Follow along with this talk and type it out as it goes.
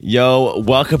Yo,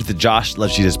 welcome to the Josh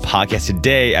Loves Jesus podcast.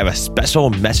 Today, I have a special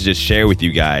message to share with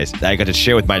you guys that I got to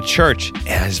share with my church,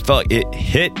 and I just felt like it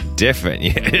hit different.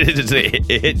 It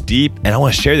hit deep, and I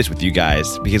want to share this with you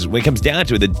guys because when it comes down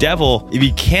to it, the devil, if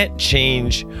he can't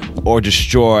change or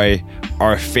destroy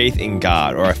our faith in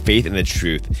God or our faith in the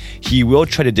truth, he will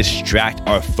try to distract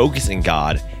our focus in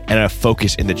God and our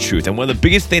focus in the truth. And one of the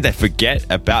biggest things I forget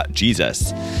about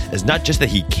Jesus is not just that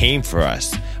he came for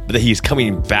us, but that he's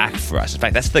coming back for us. In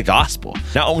fact, that's the gospel.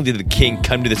 Not only did the king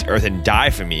come to this earth and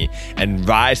die for me and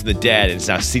rise from the dead and is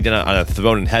now seated on a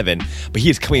throne in heaven, but he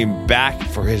is coming back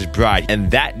for his bride.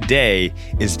 And that day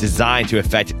is designed to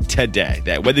affect today.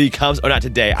 That whether he comes or not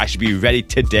today, I should be ready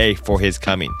today for his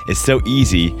coming. It's so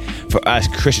easy for us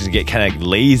Christians to get kind of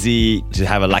lazy, to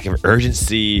have a lack of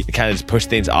urgency, to kind of just push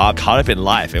things off, caught up in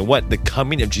life. And what the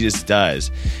coming of Jesus does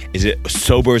is it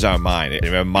sobers our mind.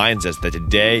 It reminds us that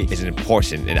today is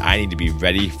important and I need to be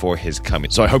ready for his coming.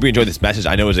 So I hope you enjoyed this message.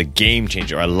 I know it was a game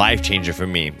changer, a life changer for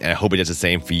me, and I hope it does the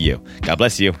same for you. God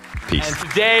bless you. Peace. And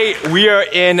today we are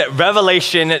in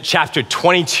Revelation chapter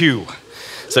 22.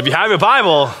 So if you have your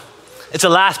Bible, it's the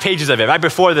last pages of it, right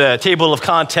before the table of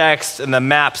context and the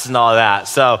maps and all that.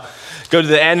 So go to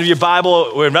the end of your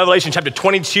Bible. We're in Revelation chapter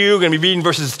 22. We're going to be reading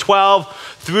verses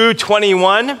 12 through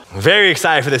 21. I'm very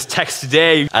excited for this text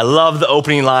today. I love the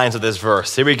opening lines of this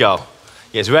verse. Here we go.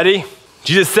 You guys ready?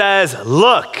 Jesus says,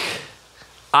 "Look,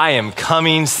 I am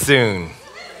coming soon."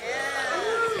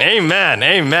 Amen,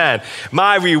 amen.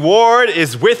 "My reward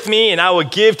is with me, and I will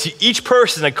give to each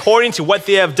person according to what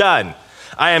they have done.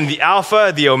 I am the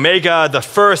Alpha, the Omega, the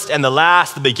first and the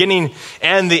last, the beginning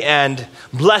and the end.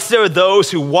 Blessed are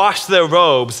those who wash their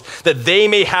robes, that they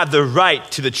may have the right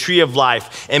to the tree of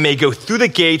life and may go through the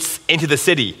gates into the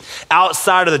city.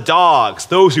 Outside are the dogs,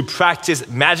 those who practice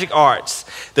magic arts,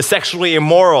 the sexually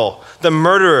immoral, the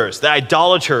murderers, the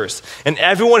idolaters, and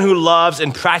everyone who loves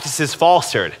and practices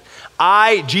falsehood.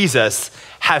 I, Jesus,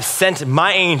 have sent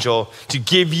my angel to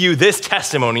give you this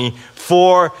testimony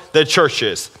for the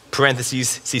churches."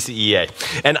 Parentheses, CCEA.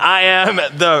 "And I am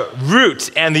the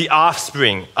root and the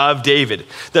offspring of David,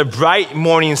 the bright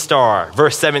morning star."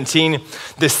 Verse 17,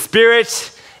 "The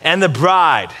Spirit and the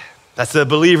bride," that's the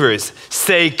believers,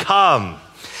 "say, 'Come.'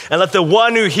 And let the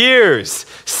one who hears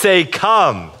say,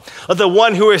 'Come.' Let the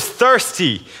one who is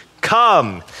thirsty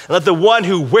come. And let the one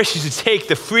who wishes to take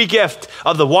the free gift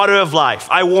of the water of life.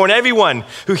 I warn everyone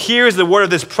who hears the word of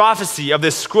this prophecy of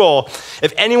this scroll,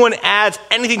 if anyone adds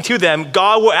anything to them,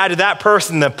 God will add to that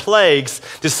person the plagues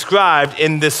described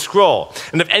in this scroll.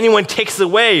 And if anyone takes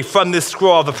away from this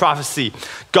scroll of the prophecy,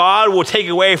 God will take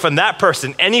away from that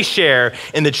person any share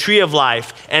in the tree of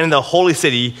life and in the holy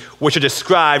city, which are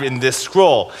described in this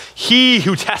scroll. He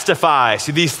who testifies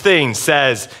to these things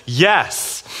says,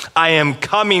 'Yes, I am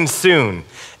coming soon.'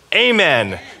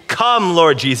 Amen. Come,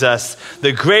 Lord Jesus.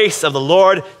 The grace of the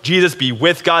Lord Jesus be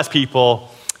with God's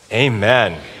people.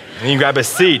 Amen." And you can grab a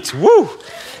seat. Woo.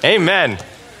 Amen.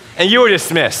 And you were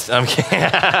dismissed. I'm kidding.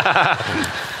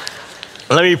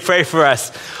 Let me pray for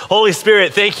us. Holy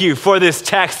Spirit, thank you for this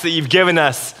text that you've given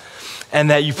us and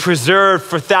that you've preserved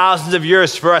for thousands of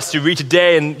years for us to read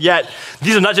today. And yet,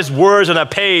 these are not just words on a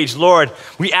page. Lord,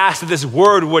 we ask that this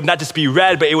word would not just be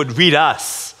read, but it would read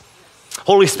us.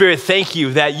 Holy Spirit, thank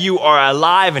you that you are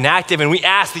alive and active, and we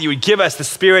ask that you would give us the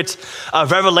spirit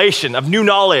of revelation, of new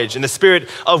knowledge, and the spirit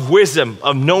of wisdom,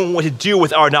 of knowing what to do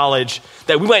with our knowledge,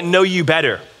 that we might know you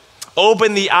better.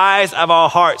 Open the eyes of our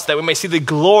hearts that we may see the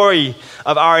glory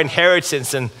of our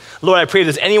inheritance. And Lord, I pray if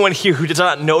there's anyone here who does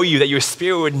not know you, that your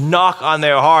Spirit would knock on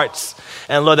their hearts.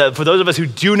 And Lord, that for those of us who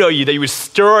do know you, that you would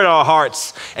stir in our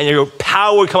hearts and your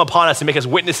power would come upon us and make us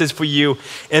witnesses for you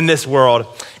in this world.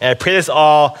 And I pray this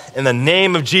all in the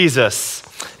name of Jesus.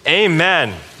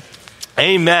 Amen.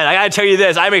 Amen. I gotta tell you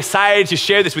this, I'm excited to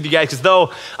share this with you guys because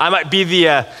though I might be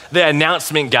the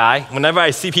announcement guy, whenever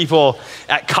I see people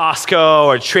at Costco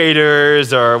or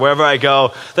Traders or wherever I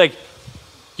go, they're like,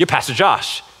 "You're Pastor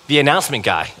Josh, the announcement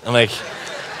guy." I'm like,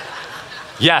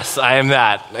 yes, I am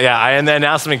that. Yeah, I am the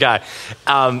announcement guy.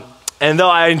 And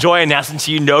though I enjoy announcing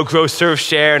to you, know, grow, serve,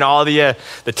 share, and all the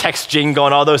text jingle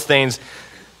and all those things,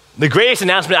 the greatest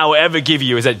announcement I will ever give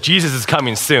you is that Jesus is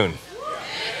coming soon.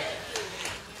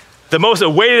 The most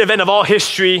awaited event of all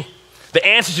history, the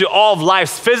answer to all of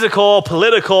life's physical,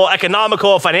 political,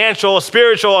 economical, financial,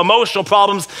 spiritual, emotional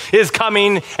problems is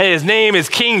coming, and his name is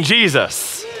King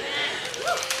Jesus.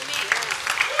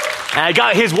 And I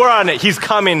got his word on it. He's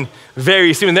coming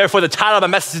very soon. Therefore, the title of my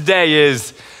message today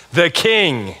is "The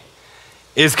King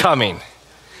is Coming."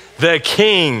 The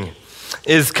King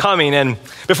is coming. And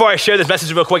before I share this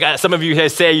message real quick, some of you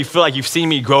guys say you feel like you've seen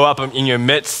me grow up in your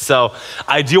midst. So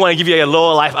I do want to give you a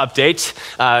little life update.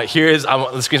 Here's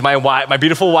on the screen is my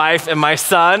beautiful wife and my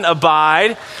son,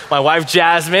 Abide. My wife,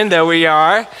 Jasmine, there we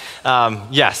are.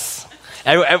 Yes.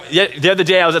 The other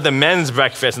day I was at the men's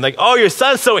breakfast and like, oh, your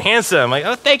son's so handsome. I'm like,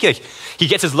 oh, thank you. He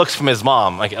gets his looks from his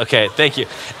mom. Like, okay, thank you.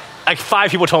 Like 5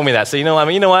 people told me that. So you know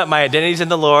what? My identity's in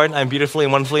the Lord. I'm beautifully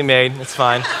and wonderfully made. It's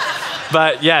fine.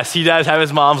 But yes, he does have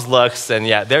his mom's looks, and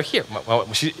yeah, they're here.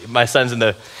 My son's in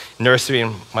the nursery,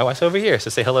 and my wife's over here, so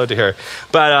say hello to her.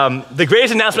 But the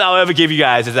greatest announcement I'll ever give you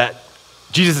guys is that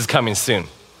Jesus is coming soon.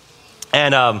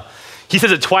 And he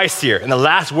says it twice here. In the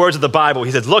last words of the Bible,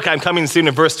 he says, look, I'm coming soon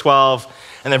in verse 12.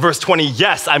 And then verse 20,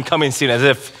 yes, I'm coming soon, as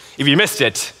if you missed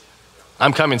it,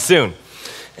 I'm coming soon.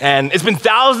 And it's been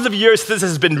thousands of years since this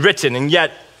has been written, and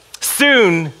yet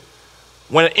soon,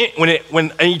 when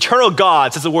an eternal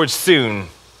God says the word soon,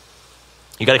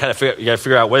 you gotta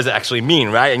figure out what does it actually mean,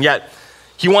 right? And yet,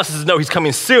 he wants us to know he's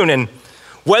coming soon. And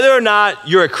whether or not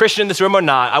you're a Christian in this room or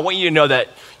not, I want you to know that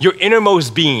your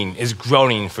innermost being is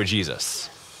groaning for Jesus.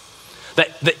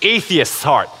 That the atheist's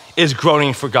heart is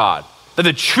groaning for God. That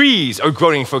the trees are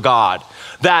groaning for God.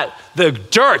 That the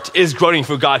dirt is groaning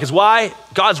for God. Because why?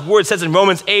 God's word says in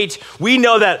Romans 8, we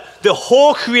know that the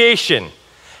whole creation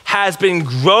has been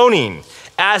groaning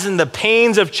as in the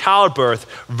pains of childbirth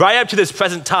right up to this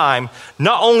present time.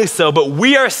 Not only so, but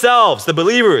we ourselves, the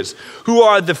believers, who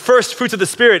are the first fruits of the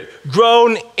Spirit,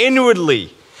 groan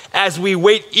inwardly as we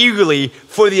wait eagerly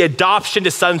for the adoption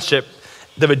to sonship,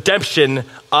 the redemption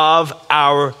of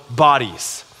our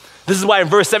bodies. This is why in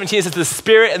verse 17 it says the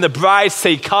Spirit and the bride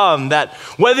say come, that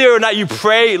whether or not you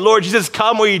pray, Lord Jesus,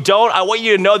 come, or you don't, I want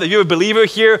you to know that you're a believer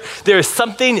here. There is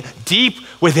something deep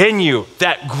within you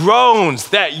that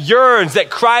groans, that yearns, that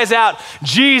cries out,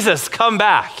 Jesus, come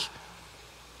back.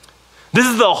 This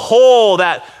is the hole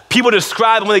that people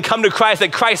describe when they come to Christ,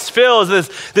 that Christ fills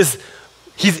this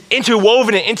he's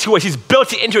interwoven it into us. He's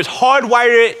built it into us,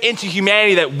 hardwired it into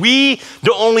humanity, that we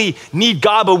don't only need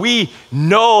God, but we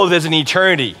know there's an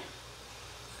eternity.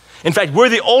 In fact, we're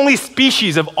the only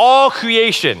species of all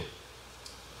creation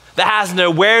that has an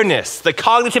awareness, the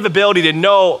cognitive ability to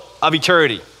know of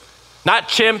eternity. Not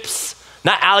chimps,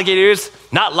 not alligators,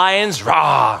 not lions,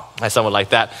 rah, as someone like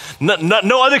that.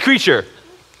 No other creature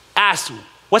asks,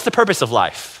 what's the purpose of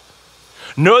life?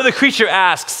 No other creature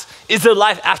asks, is there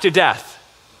life after death?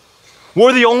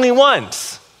 We're the only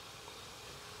ones.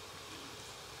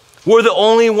 We're the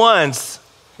only ones.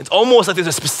 It's almost like there's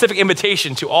a specific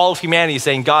invitation to all of humanity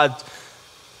saying, God,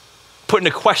 putting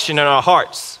a question in our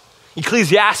hearts.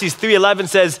 Ecclesiastes 3:11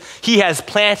 says, he has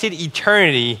planted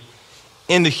eternity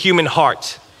in the human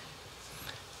heart.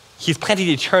 He's planted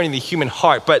eternity in the human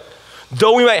heart. But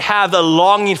though we might have the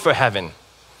longing for heaven,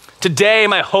 today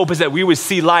my hope is that we would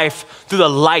see life through the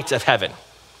light of heaven,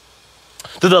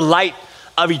 through the light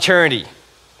of eternity.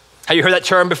 Have you heard that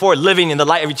term before? Living in the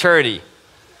light of eternity.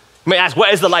 You may ask,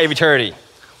 what is the light of eternity?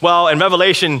 Well, in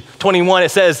Revelation 21, it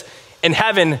says, in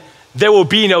heaven, there will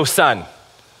be no sun,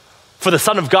 for the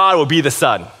Son of God will be the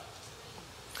sun.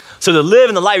 So to live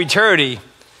in the light of eternity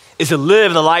is to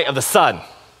live in the light of the Son,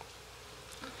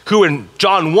 who in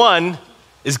John 1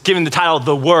 is given the title,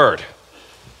 the Word,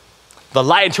 the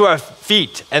light unto our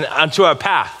feet and unto our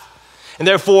path. And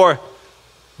therefore,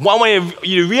 I want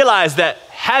you to realize that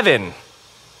heaven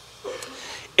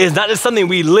is not just something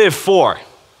we live for.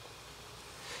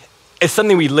 It's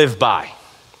something we live by.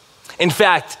 In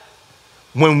fact,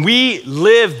 when we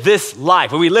live this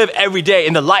life, when we live every day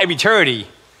in the light of eternity,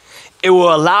 it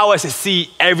will allow us to see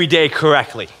every day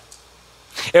correctly.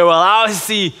 It will allow us to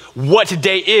see what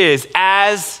today is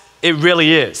as it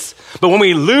really is. But when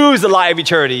we lose the light of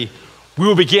eternity, we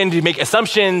will begin to make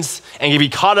assumptions and be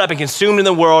caught up and consumed in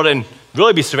the world and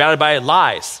really be surrounded by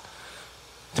lies.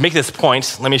 To make this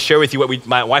point, let me share with you what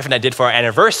my wife and I did for our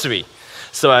anniversary.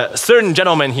 So a certain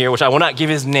gentleman here, which I will not give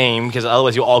his name because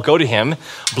otherwise you'll all go to him,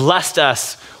 blessed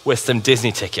us with some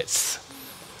Disney tickets.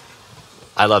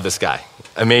 I love this guy.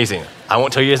 Amazing. I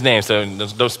won't tell you his name, so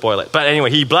don't spoil it. But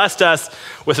anyway, he blessed us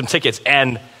with some tickets,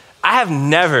 and I have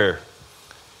never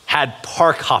had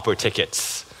park hopper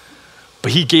tickets.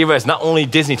 But he gave us not only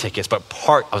Disney tickets, but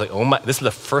park. I was like, oh my, this is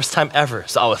the first time ever.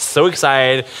 So I was so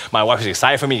excited. My wife was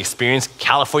excited for me to experience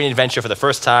California adventure for the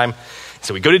first time.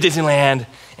 So we go to Disneyland,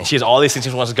 and she has all these things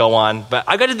she wants to go on. But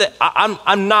I got to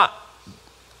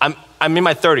I'm in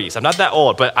my 30s. I'm not that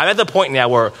old, but I'm at the point now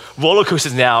where roller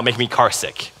coasters now make me car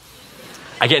sick.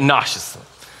 I get nauseous.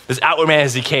 This outward man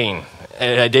is decaying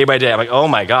day by day. I'm like, oh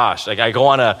my gosh. Like I go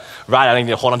on a ride, I need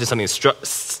to hold on to something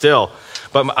still.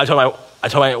 But I told I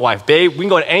told my wife, babe, we can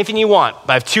go to anything you want, but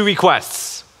I have 2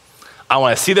 requests. I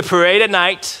want to see the parade at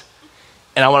night,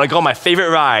 and I want to go on my favorite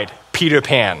ride, Peter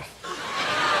Pan.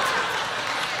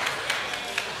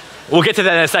 We'll get to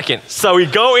that in a second. So we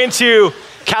go into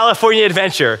California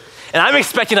Adventure, and I'm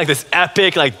expecting like this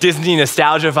epic, like Disney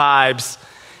nostalgia vibes.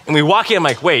 And we walk in, I'm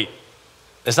like, wait,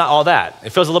 it's not all that. It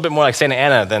feels a little bit more like Santa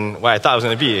Ana than what I thought it was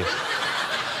gonna be.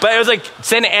 But it was like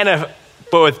Santa Ana,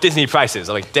 but with Disney prices.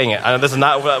 I'm like, dang it, this is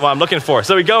not what I'm looking for.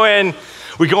 So we go in,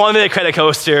 we go on the credit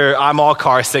coaster. I'm all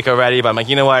car sick already, but I'm like,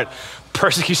 you know what?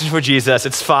 Persecution for Jesus,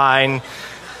 it's fine.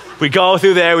 We go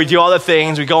through there, we do all the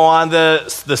things, we go on the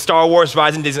Star Wars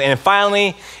rides in Disney, and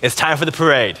finally, it's time for the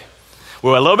parade.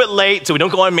 We're a little bit late, so we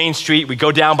don't go on Main Street. We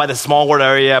go down by the Small World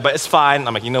area, but it's fine.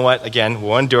 I'm like, you know what? Again,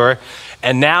 we'll endure.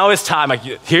 And now it's time. Like,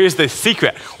 here's the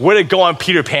secret. We're gonna go on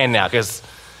Peter Pan now, because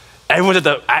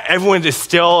everyone is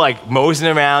still like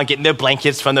moseying around, getting their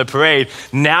blankets from the parade.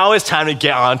 Now it's time to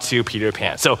get on to Peter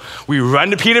Pan. So we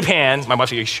run to Peter Pan. My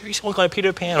wife's like, are you sure you want to go to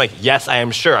Peter Pan? I'm like, yes, I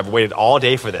am sure. I've waited all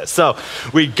day for this. So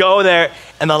we go there,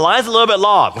 and the line's a little bit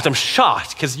long, which I'm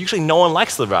shocked, because usually no one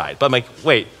likes the ride. But I'm like,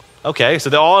 wait, okay. So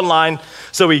they're all in line.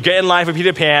 So we get in line for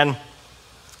Peter Pan. I'm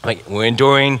like, we're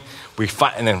enduring.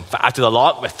 And then after the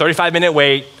long, 35-minute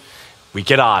wait, we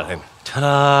get on, and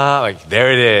ta-da, like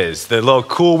there it is. The little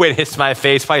cool wind hits my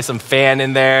face, probably some fan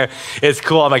in there. It's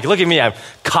cool. I'm like, look at me, I'm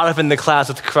caught up in the clouds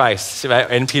with Christ,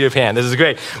 right? In Peter Pan. This is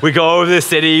great. We go over the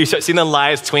city, you start seeing the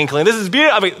lights twinkling. This is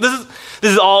beautiful. I mean, this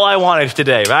is all I wanted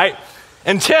today, right?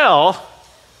 Until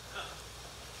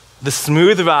the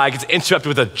smooth ride gets interrupted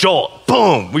with a jolt.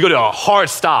 Boom! We go to a hard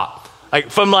stop.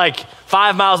 Like from like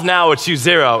 5 miles an hour to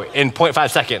 0 in 0.5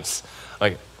 seconds.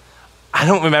 Like, I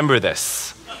don't remember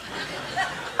this.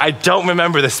 I don't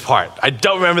remember this part.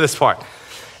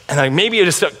 And like maybe you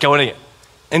just start going again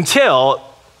until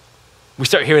we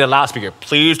start hearing the loudspeaker.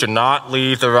 Please do not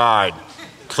leave the ride.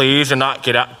 Please do not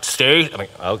get out. Stay. I'm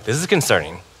like, oh, this is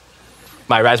concerning.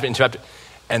 My ride's been interrupted.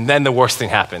 And then the worst thing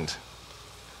happened.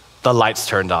 The lights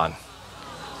turned on.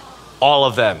 All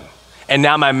of them. And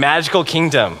now my magical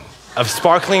kingdom of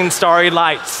sparkling starry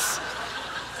lights.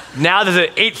 Now there's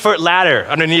an 8-foot ladder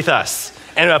underneath us,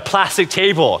 and a plastic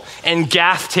table, and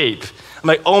gaff tape. I'm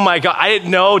like, oh my God, I didn't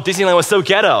know Disneyland was so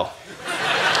ghetto.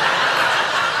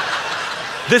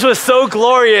 This was so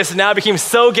glorious, and now it became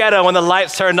so ghetto when the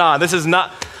lights turned on. This is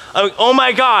not, I'm like, oh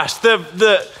my gosh,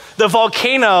 the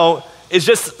volcano is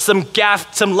just some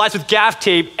lights with gaff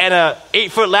tape and a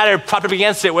 8-foot ladder propped up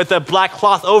against it with a black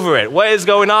cloth over it. What is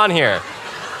going on here?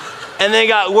 And then it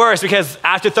got worse, because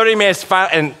after 30 minutes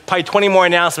and probably 20 more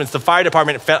announcements, the fire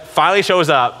department finally shows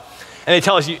up, and they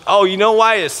tell us, oh, you know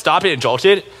why it stopped and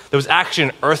jolted? There was actually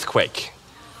an earthquake.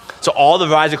 So all the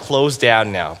rides are closed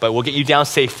down now, but we'll get you down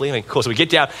safely. I'm like, cool. So we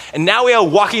get down, and now we are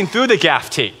walking through the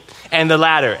gaff tape and the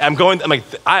ladder. I'm like,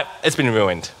 it's been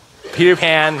ruined. Peter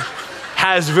Pan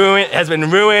has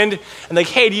been ruined. And like,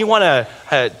 hey, do you want a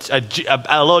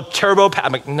little turbo pack?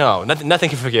 I'm like, no, nothing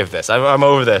can forgive this. I'm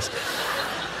over this.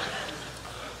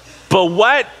 But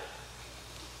what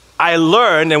I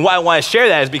learned, and why I want to share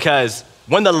that, is because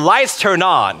when the lights turned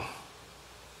on,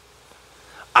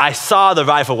 I saw the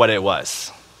ride for what it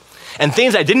was. And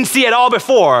things I didn't see at all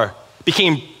before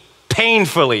became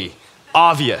painfully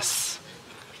obvious.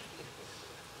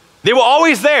 They were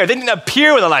always there. They didn't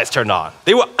appear when the lights turned on.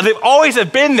 They've always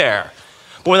have been there.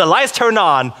 But when the lights turned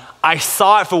on, I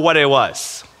saw it for what it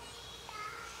was.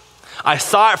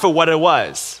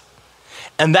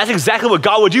 And that's exactly what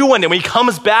God will do one day. When he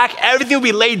comes back, everything will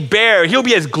be laid bare. He'll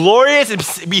be as glorious and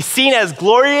be seen as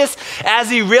glorious as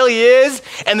he really is.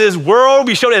 And this world will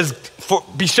be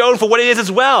shown for what it is as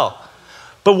well.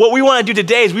 But what we want to do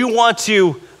today is we want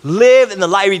to live in the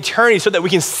light of eternity so that we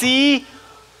can see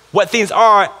what things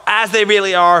are as they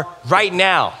really are right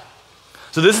now.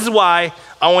 So this is why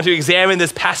I want to examine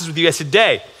this passage with you guys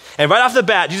today. And right off the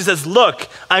bat, Jesus says, look,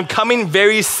 I'm coming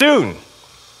very soon.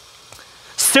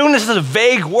 Soon is just a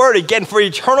vague word, again, for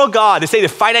eternal God to say to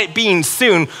finite beings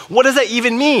soon. What does that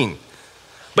even mean?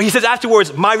 But he says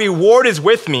afterwards, my reward is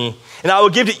with me, and I will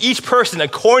give to each person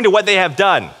according to what they have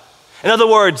done. In other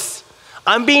words,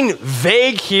 I'm being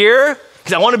vague here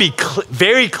because I want to be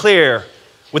very clear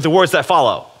with the words that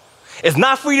follow. It's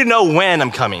not for you to know when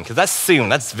I'm coming, because that's soon,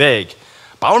 that's vague.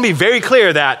 But I want to be very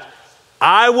clear that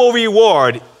I will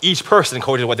reward each person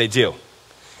according to what they do.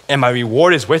 And my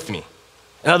reward is with me.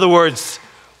 In other words,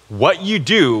 what you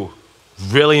do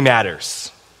really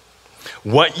matters.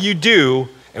 What you do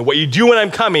and what you do when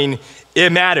I'm coming,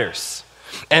 it matters.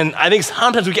 And I think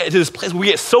sometimes we get to this place where we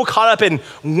get so caught up in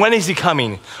when is he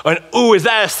coming? Or, ooh, is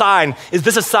that a sign? Is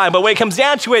this a sign? But when it comes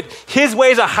down to it, his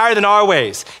ways are higher than our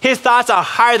ways. His thoughts are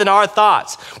higher than our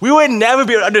thoughts. We would never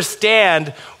be able to understand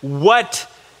what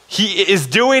he is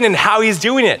doing and how he's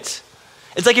doing it.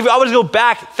 It's like if I was to go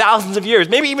back thousands of years,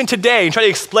 maybe even today, and try to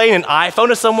explain an iPhone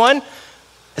to someone,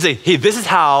 and say, hey, this is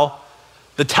how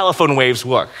the telephone waves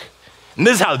work. And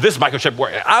this is how this microchip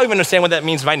works. I don't even understand what that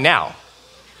means right now.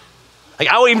 Like,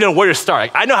 I don't even know where to start.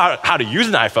 Like, I know how to use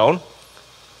an iPhone,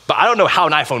 but I don't know how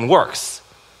an iPhone works.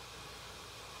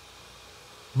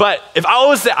 But if I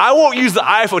was to say, I won't use the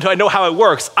iPhone until I know how it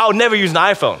works, I'll never use an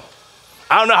iPhone.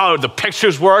 I don't know how the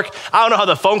pictures work. I don't know how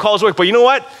the phone calls work. But you know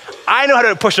what? I know how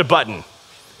to push a button.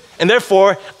 And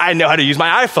therefore, I know how to use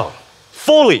my iPhone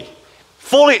fully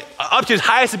up to its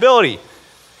highest ability.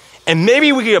 And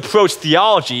maybe we could approach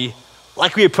theology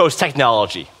like we approach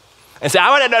technology. And say,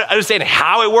 I want to understand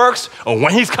how it works, or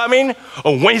when he's coming,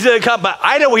 or when he's going to come, but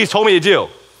I know what he's told me to do.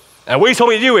 And what he's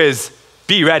told me to do is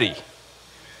be ready.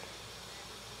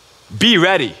 Be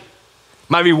ready.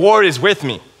 My reward is with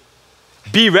me.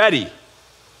 Be ready.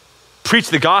 Preach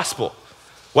the gospel.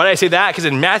 Why did I say that? Because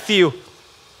in Matthew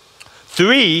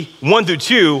 3, 1 through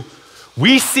 2,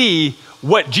 we see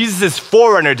what Jesus'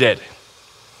 forerunner did.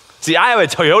 See, I have a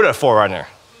Toyota Forerunner.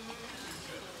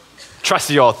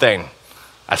 Trusty old thing.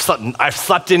 I've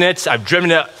slept in it. I've driven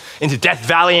it into Death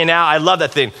Valley and now. I love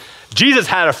that thing. Jesus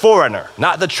had a Forerunner,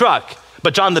 not the truck,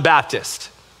 but John the Baptist.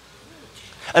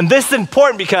 And this is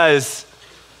important because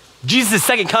Jesus'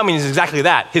 second coming is exactly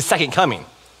that, his second coming.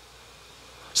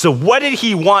 So what did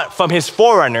he want from his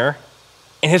Forerunner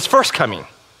in his first coming?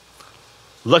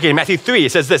 Look at Matthew 3,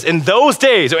 it says this, in those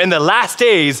days, or in the last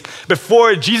days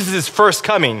before Jesus' first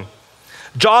coming,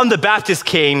 John the Baptist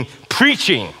came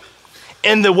preaching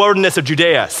in the wilderness of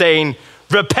Judea, saying,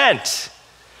 repent,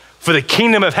 for the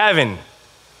kingdom of heaven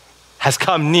has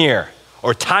come near,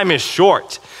 or time is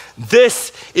short.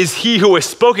 This is he who was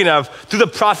spoken of through the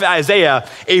prophet Isaiah,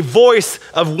 a voice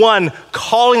of one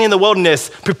calling in the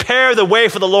wilderness, prepare the way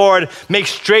for the Lord, make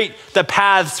straight the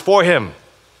paths for him.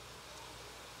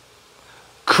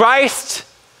 Christ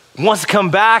wants to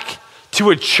come back to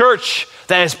a church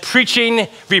that is preaching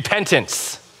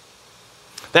repentance,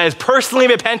 that is personally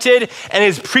repented and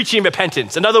is preaching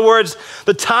repentance. In other words,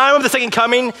 the time of the second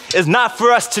coming is not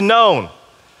for us to know,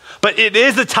 but it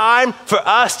is the time for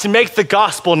us to make the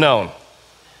gospel known.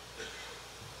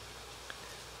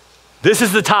 This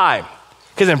is the time.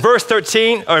 Because in verse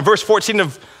 13, or in verse 14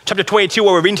 of chapter 22,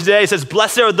 where we're reading today, it says,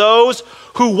 blessed are those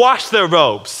who wash their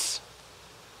robes,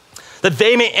 that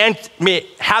they may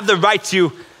have the right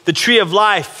to the tree of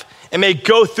life and may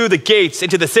go through the gates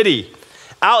into the city.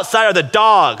 Outside are the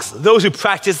dogs, those who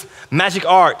practice magic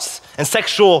arts and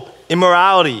sexual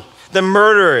immorality, the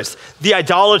murderers, the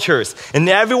idolaters, and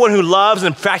everyone who loves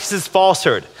and practices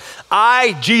falsehood.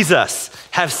 I, Jesus,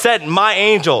 have sent my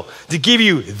angel to give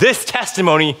you this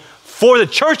testimony for the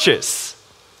churches.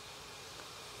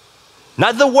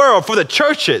 Not the world, for the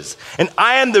churches. And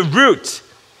I am the root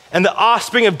and the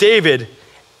offspring of David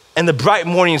and the bright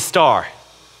morning star.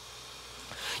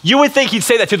 You would think he'd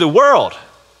say that to the world.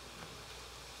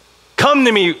 Come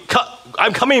to me,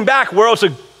 I'm coming back, world, so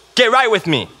get right with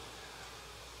me.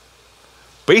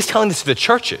 But he's telling this to the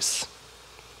churches.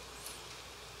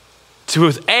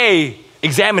 To A,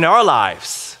 examine our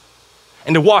lives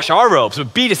and to wash our robes,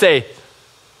 but B, to say,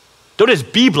 don't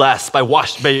just be blessed by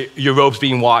your robes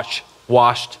being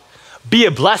washed. Be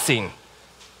a blessing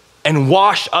and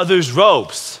wash others'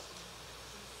 robes.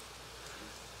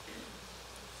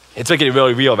 It's making it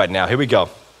really real right now. Here we go.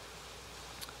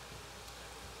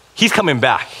 He's coming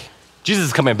back. Jesus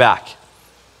is coming back.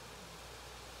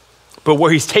 But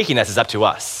where he's taking us is up to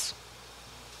us.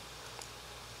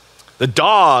 The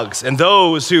dogs and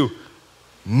those who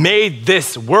made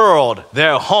this world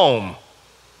their home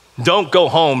don't go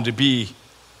home to be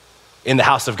in the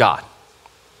house of God.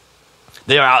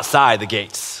 They are outside the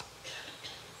gates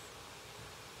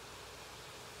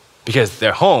because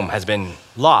their home has been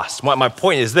lost. My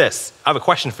point is this. I have a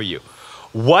question for you.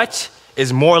 What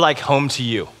is more like home to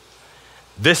you?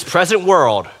 This present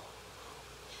world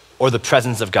or the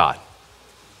presence of God?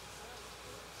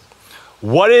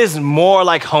 What is more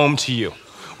like home to you?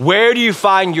 Where do you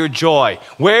find your joy?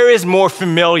 Where is more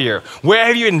familiar? Where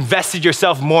have you invested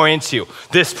yourself more into?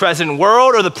 This present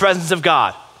world or the presence of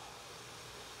God?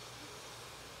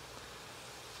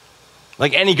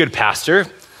 Like any good pastor,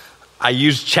 I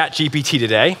used ChatGPT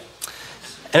today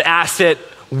and asked it,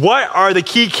 what are the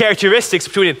key characteristics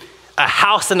between a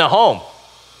house and a home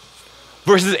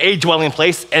versus a dwelling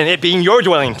place and it being your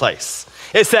dwelling place?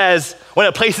 It says, when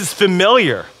a place is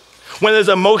familiar, when there's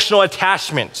emotional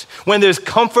attachment, when there's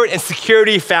comfort and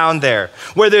security found there,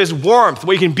 where there's warmth,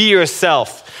 where you can be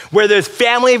yourself, where there's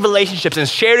family relationships and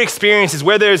shared experiences,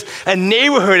 where there's a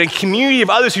neighborhood and community of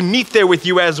others who meet there with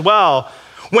you as well,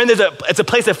 when it's a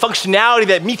place of functionality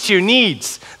that meets your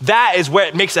needs, that is where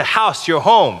it makes a house your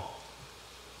home.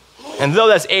 And though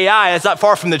that's AI, that's not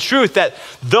far from the truth that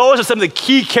those are some of the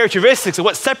key characteristics of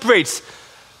what separates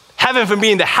heaven from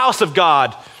being the house of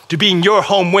God to being your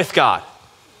home with God.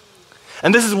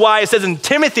 And this is why it says in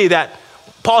Timothy that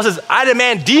Paul says, I had a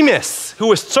man, Demas, who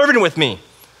was serving with me,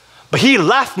 but he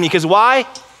left me because why?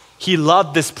 He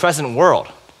loved this present world.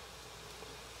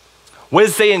 What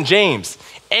does it say in James?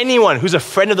 Anyone who's a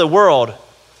friend of the world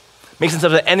makes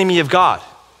himself an enemy of God.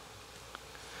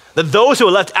 That those who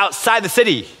are left outside the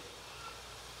city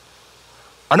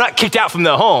are not kicked out from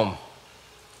their home.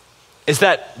 It's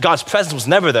that God's presence was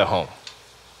never their home.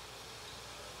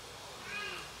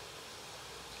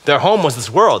 Their home was this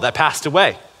world that passed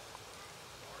away.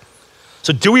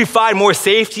 So do we find more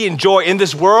safety and joy in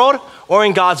this world or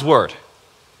in God's word?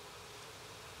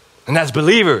 And as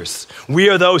believers, we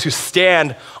are those who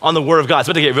stand on the word of God. It's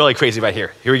about to get really crazy right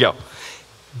here. Here we go.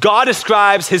 God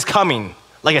describes his coming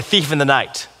like a thief in the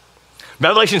night.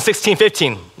 Revelation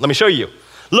 16:15, let me show you.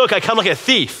 Look, I come like a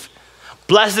thief.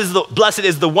 Blessed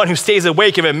is the one who stays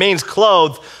awake and remains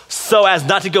clothed so as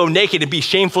not to go naked and be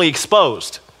shamefully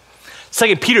exposed.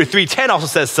 2 Peter 3:10 also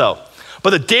says so. But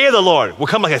the day of the Lord will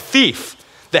come like a thief.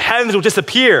 The heavens will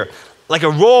disappear like a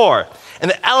roar,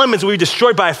 and the elements will be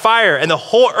destroyed by fire, and the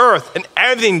whole earth and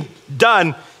everything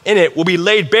done in it will be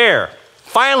laid bare.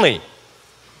 Finally,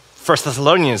 1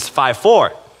 Thessalonians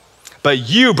 5:4. But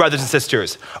you, brothers and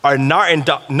sisters, are not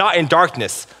in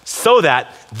darkness, so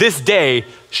that this day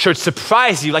should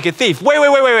surprise you like a thief.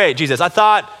 Wait, Jesus. I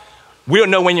thought we don't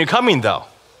know when you're coming, though.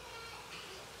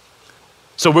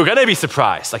 So we're going to be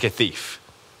surprised like a thief.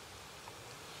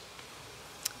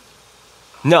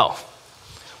 No,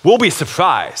 we'll be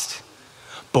surprised,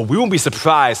 but we won't be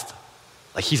surprised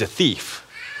like he's a thief.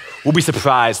 We'll be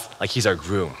surprised like he's our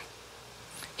groom.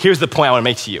 Here's the point I want to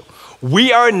make to you.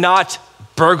 We are not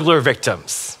burglar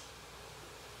victims.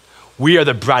 We are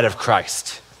the bride of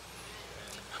Christ.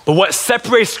 But what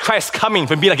separates Christ's coming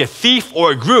from being like a thief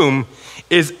or a groom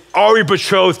is, are we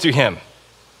betrothed to him?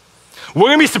 We're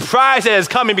going to be surprised at his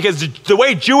coming because the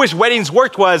way Jewish weddings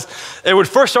worked was it would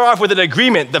first start off with an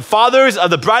agreement. The fathers of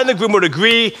the bride and the groom would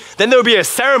agree. Then there would be a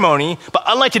ceremony. But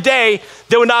unlike today,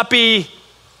 there would not be,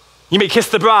 you may kiss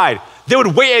the bride. They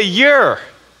would wait a year.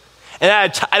 And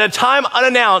at a time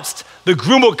unannounced, the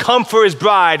groom will come for his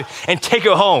bride and take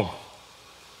her home.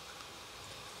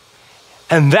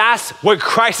 And that's what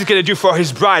Christ is going to do for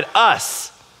his bride, us.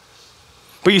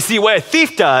 But you see, what a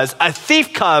thief does, a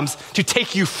thief comes to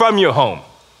take you from your home.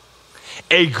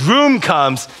 A groom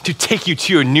comes to take you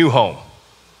to your new home.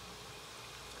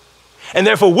 And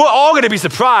therefore, we're all going to be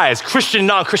surprised, Christian,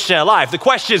 non-Christian alike. The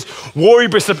question is, will we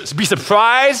be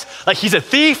surprised like he's a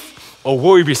thief, or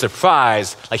will we be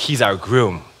surprised like he's our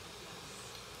groom?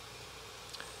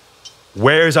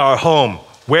 Where's our home?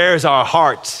 Where's our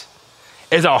heart?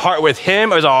 Is our heart with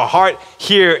him, or is our heart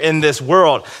here in this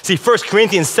world? See, 1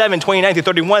 Corinthians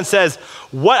 7:29-31 says,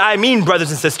 what I mean,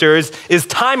 brothers and sisters, is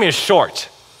time is short.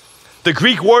 The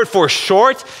Greek word for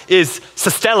short is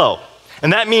sestello,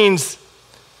 and that means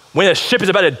when a ship is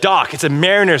about to dock. It's a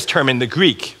mariner's term in the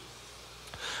Greek.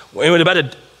 When it was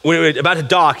about to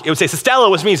dock, it would say sestello,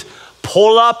 which means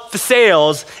pull up the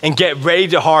sails and get ready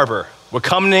to harbor. We're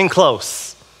coming in close.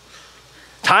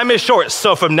 Time is short,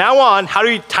 so from now on, how do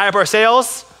we tie up our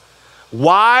sails?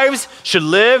 Wives should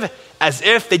live as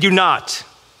if they do not.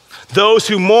 Those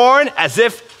who mourn as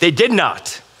if they did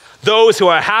not. Those who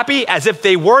are happy as if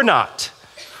they were not.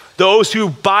 Those who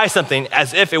buy something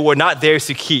as if it were not theirs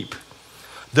to keep.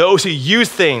 Those who use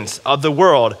things of the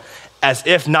world as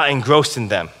if not engrossed in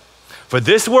them. For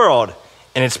this world,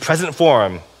 in its present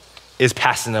form, is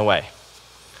passing away.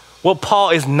 What Paul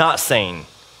is not saying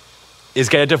is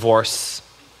get a divorce.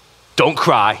 Don't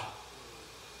cry.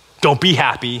 Don't be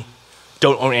happy.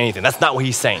 Don't own anything. That's not what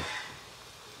he's saying.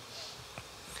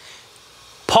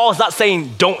 Paul is not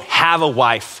saying don't have a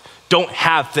wife, don't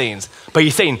have things, but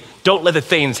he's saying don't let the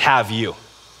things have you.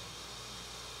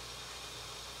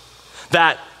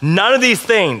 That none of these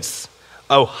things,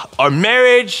 our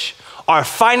marriage, our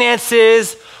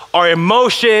finances, our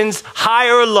emotions, high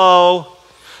or low,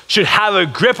 should have a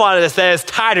grip on us that is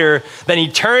tighter than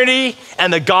eternity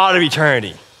and the God of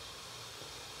eternity.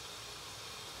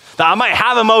 That I might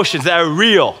have emotions that are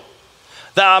real,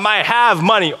 that I might have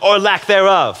money or lack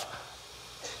thereof.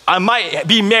 I might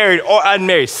be married or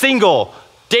unmarried, single,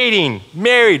 dating,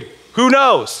 married, who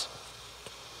knows?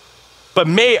 But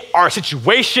may our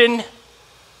situation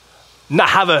not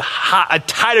have a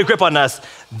tighter grip on us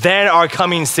than our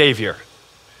coming Savior.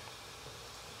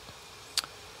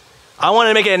 I want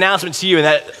to make an announcement to you, and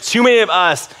that too many of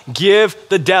us give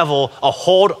the devil a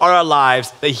hold on our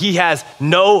lives that he has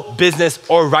no business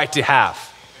or right to have.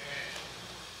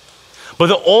 But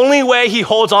the only way he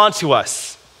holds on to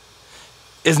us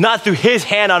is not through his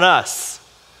hand on us,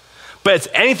 but it's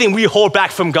anything we hold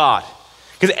back from God.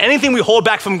 Because anything we hold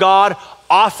back from God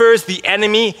offers the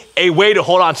enemy a way to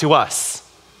hold on to us.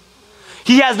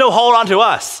 He has no hold on to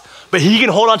us, but he can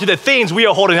hold on to the things we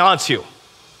are holding on to.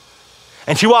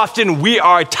 And too often we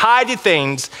are tied to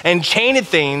things and chained to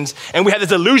things, and we have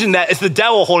this illusion that it's the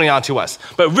devil holding on to us.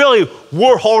 But really,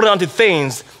 we're holding on to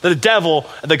things that the devil,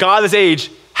 the God of this age,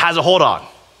 has a hold on.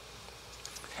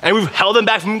 And we've held them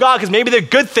back from God because maybe they're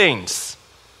good things.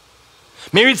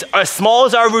 Maybe it's as small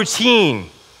as our routine.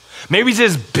 Maybe it's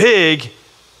as big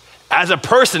as a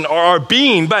person or our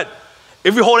being. But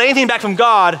if we hold anything back from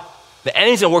God, the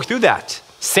enemy's gonna work through that.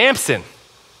 Samson,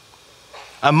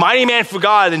 a mighty man for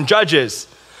God in Judges,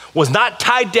 was not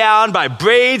tied down by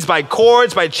braids, by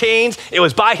cords, by chains. It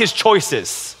was by his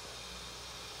choices.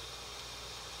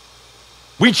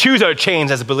 We choose our chains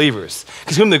as believers,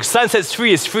 because whom the Son sets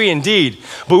free is free indeed.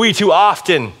 But we too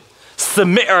often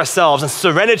submit ourselves and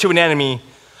surrender to an enemy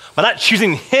by not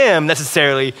choosing him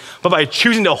necessarily, but by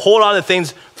choosing to hold on to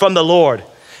things from the Lord.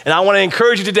 And I want to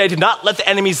encourage you today to not let the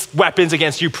enemy's weapons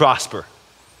against you prosper.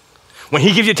 When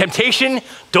he gives you temptation,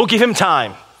 don't give him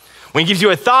time. When he gives you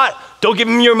a thought, don't give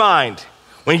him your mind.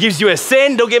 When he gives you a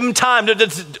sin, don't give him time.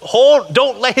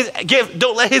 Don't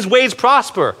let his ways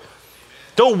prosper.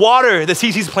 Don't water the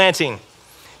seeds he's planting.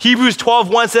 Hebrews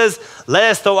 12:1 says, let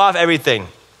us throw off everything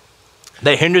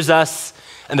that hinders us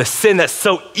and the sin that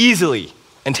so easily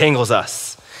entangles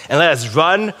us. And let us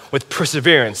run with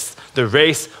perseverance the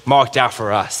race marked out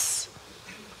for us.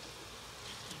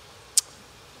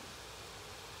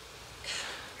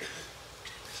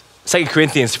 Second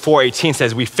Corinthians 4:18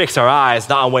 says, we fix our eyes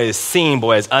not on what is seen, but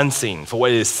what is unseen. For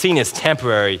what is seen is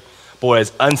temporary, but what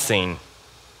is unseen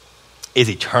is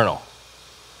eternal.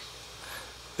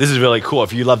 This is really cool.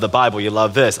 If you love the Bible, you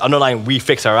love this. Underline we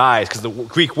fix our eyes, because the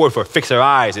Greek word for fix our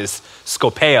eyes is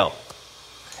skopeo.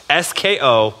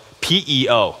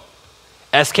 S-K-O-P-E-O.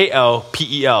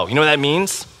 S-K-O-P-E-O. You know what that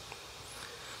means?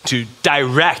 To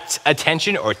direct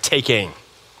attention or take aim.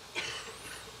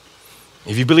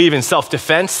 If you believe in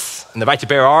self-defense and the right to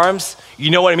bear arms,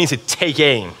 you know what it means to take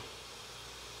aim.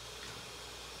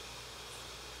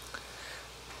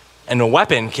 And a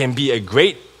weapon can be a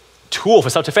great tool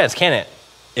for self-defense, can't it?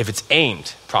 If it's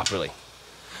aimed properly.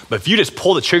 But if you just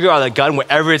pull the trigger on the gun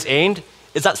wherever it's aimed,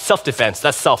 it's not self-defense,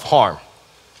 that's self-harm.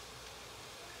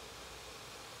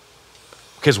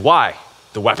 Because why?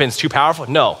 The weapon's too powerful?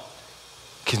 No,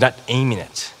 because not aiming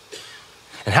it.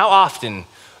 And how often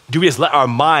do we just let our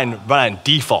mind run on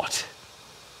default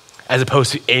as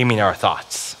opposed to aiming our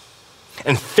thoughts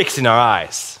and fixing our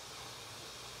eyes?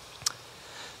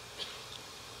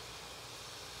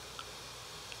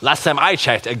 Last time I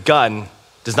checked, a gun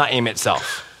does not aim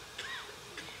itself.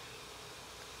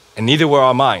 And neither will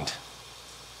our mind.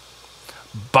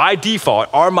 By default,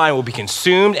 our mind will be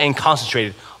consumed and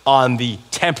concentrated on the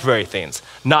temporary things,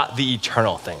 not the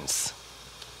eternal things.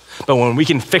 But when we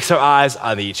can fix our eyes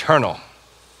on the eternal,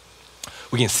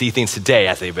 we can see things today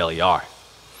as they really are.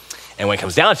 And when it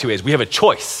comes down to it, is we have a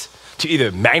choice to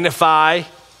either magnify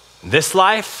this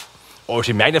life or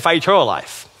to magnify eternal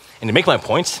life. And to make my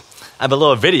point, I have a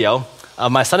little video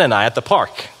of my son and I at the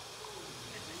park.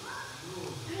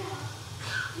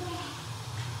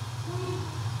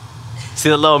 See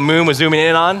the little moon we're zooming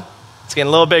in on? It's getting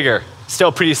a little bigger.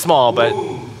 Still pretty small, but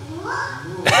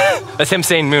that's him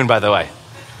saying moon, by the way.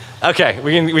 Okay,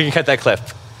 we can cut that clip.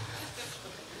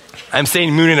 I'm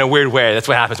saying moon in a weird way. That's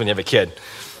what happens when you have a kid.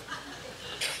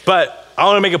 But I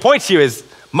want to make a point to you is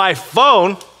my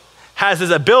phone has this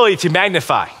ability to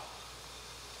magnify.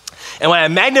 And when I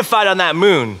magnified on that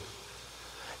moon,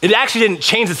 it actually didn't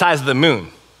change the size of the moon,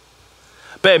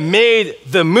 but it made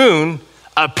the moon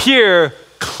appear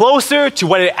closer to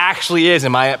what it actually is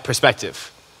in my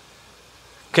perspective.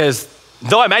 Because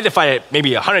though I magnified it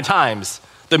maybe 100 times,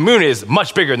 the moon is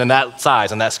much bigger than that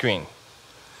size on that screen.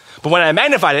 But when I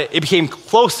magnified it, it became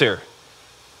closer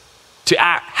to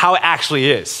how it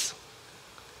actually is.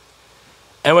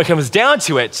 And when it comes down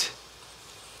to it,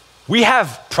 we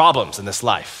have problems in this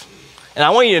life. And I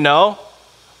want you to know,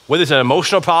 whether it's an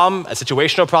emotional problem, a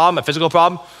situational problem, a physical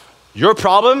problem, your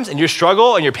problems and your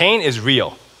struggle and your pain is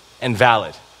real and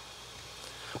valid.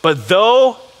 But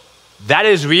though that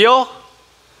is real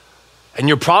and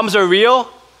your problems are real,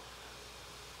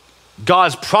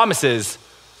 God's promises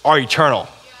are eternal.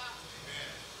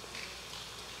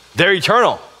 They're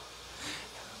eternal.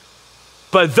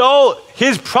 But though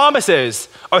his promises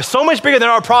are so much bigger than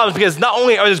our problems, because not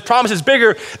only are his promises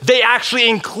bigger, they actually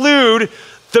include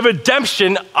the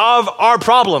redemption of our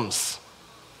problems.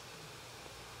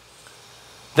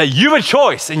 That you have a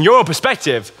choice in your own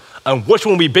perspective on which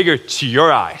one will be bigger to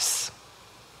your eyes.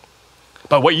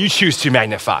 But what you choose to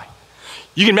magnify.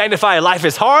 You can magnify life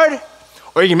is hard,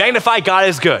 or you can magnify God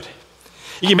is good.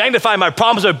 You can magnify my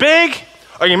problems are big,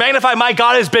 or you can magnify my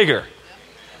God is bigger.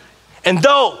 And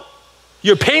though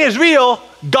your pain is real,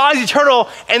 God is eternal,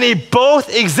 and they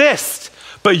both exist.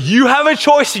 But you have a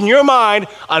choice in your mind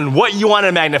on what you want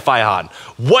to magnify on,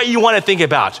 what you want to think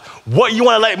about, what you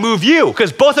want to let move you,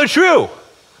 because both are true.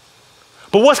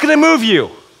 But what's going to move you?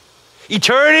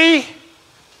 Eternity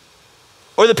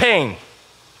or the pain?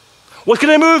 What's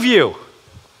going to move you?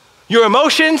 Your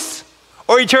emotions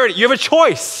or eternity? You have a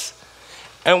choice.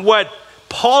 And what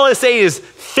Paul is saying is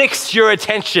fix your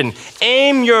attention,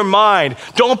 aim your mind.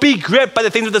 Don't be gripped by the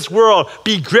things of this world,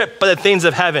 be gripped by the things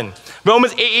of heaven.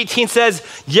 Romans 8:18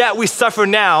 says, yet we suffer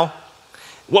now.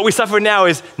 What we suffer now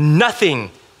is nothing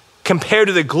compared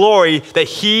to the glory that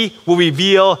he will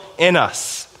reveal in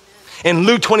us. In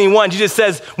Luke 21, Jesus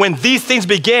says, when these things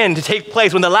begin to take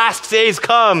place, when the last days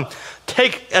come,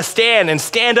 take a stand and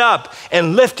stand up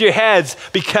and lift your heads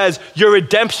because your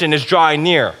redemption is drawing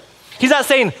near. He's not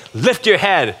saying lift your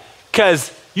head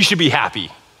because you should be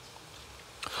happy.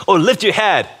 Or lift your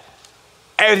head,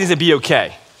 everything's gonna be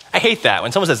okay. I hate that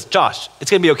when someone says, Josh,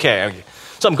 it's gonna be okay.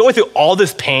 So I'm going through all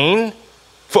this pain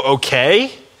for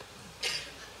okay?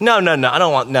 No, I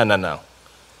don't want, no.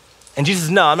 And Jesus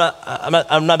says, no,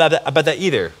 I'm not about that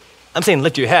either. I'm saying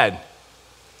lift your head,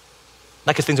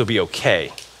 not because things will be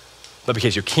okay, but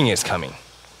because your king is coming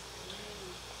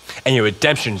and your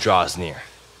redemption draws near.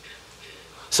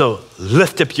 So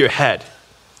lift up your head.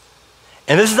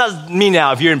 And this does not mean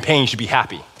now if you're in pain, you should be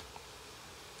happy.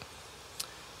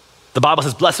 The Bible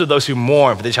says, blessed are those who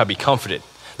mourn, for they shall be comforted.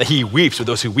 That he weeps with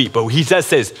those who weep. But he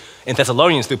says in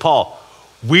Thessalonians through Paul,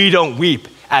 we don't weep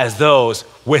as those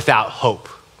without hope.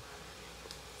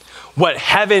 What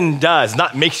heaven does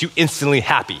not makes you instantly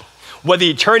happy. What the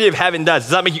eternity of heaven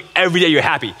does not make you every day you're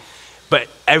happy. But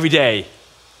every day,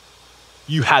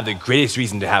 you have the greatest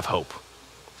reason to have hope.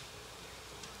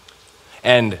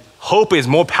 And hope is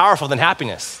more powerful than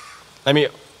happiness. Let me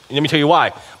tell you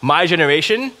why. My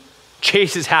generation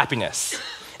chases happiness.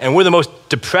 And we're the most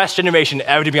depressed generation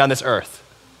ever to be on this earth.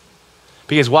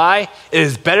 Because why? It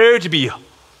is better to be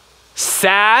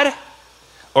sad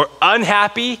or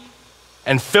unhappy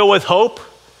and filled with hope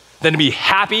than to be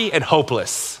happy and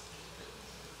hopeless.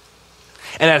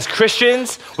 And as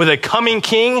Christians, with a coming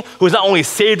king who has not only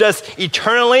saved us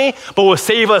eternally, but will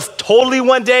save us totally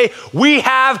one day, we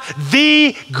have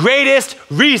the greatest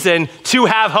reason to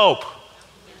have hope.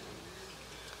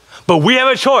 But we have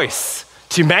a choice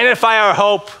to magnify our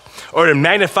hope or to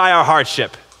magnify our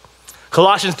hardship.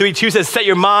 Colossians 3:2 says, set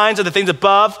your minds on the things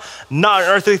above, not on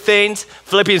earthly things.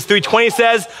 Philippians 3:20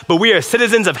 says, but we are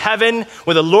citizens of heaven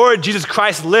where the Lord Jesus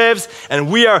Christ lives,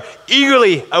 and we are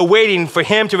eagerly awaiting for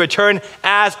him to return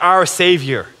as our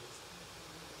Savior.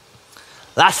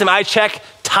 Last time I checked,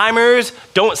 timers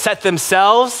don't set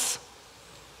themselves,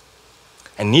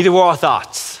 and neither will our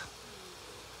thoughts.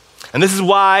 And this is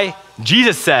why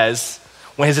Jesus says,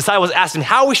 when his disciples asked him,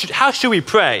 how should we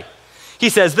pray? He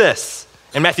says this,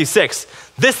 in Matthew 6,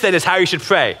 this then is how you should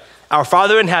pray. Our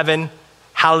Father in heaven,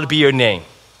 hallowed be your name.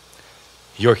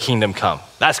 Your kingdom come.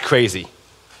 That's crazy.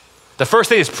 The first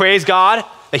thing is praise God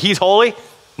that he's holy.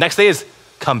 Next thing is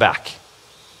come back.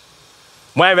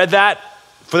 When I read that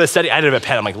for the study, I had to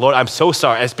repent. I'm like, Lord, I'm so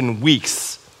sorry. It's been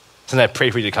weeks since I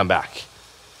prayed for you to come back.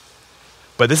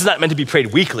 But this is not meant to be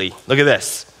prayed weekly. Look at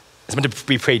this. It's meant to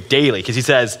be prayed daily because he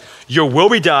says, your will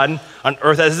be done on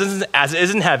earth as it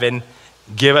is in heaven.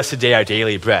 Give us today our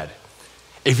daily bread.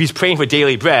 If he's praying for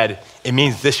daily bread, it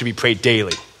means this should be prayed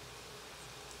daily.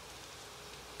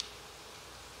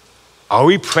 Are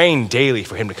we praying daily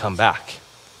for him to come back?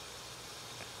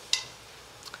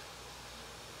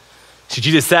 So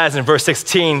Jesus says in verse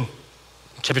 16,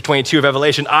 chapter 22 of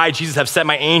Revelation, I, Jesus, have sent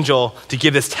my angel to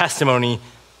give this testimony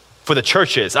for the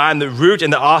churches. I am the root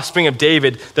and the offspring of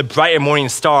David, the bright and morning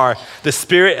star. The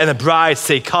Spirit and the bride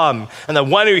say, come. And the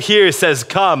one who hears says,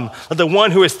 come. Let the one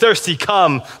who is thirsty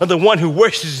come. Let the one who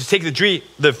wishes to take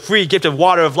the free gift of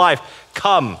water of life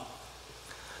come.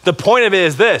 The point of it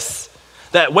is this,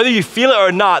 that whether you feel it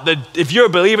or not, if you're a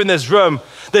believer in this room,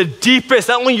 the deepest,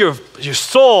 not only your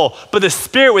soul, but the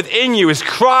Spirit within you is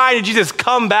crying to Jesus,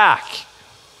 come back.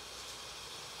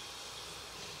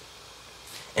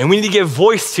 And we need to give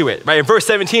voice to it, right? In verse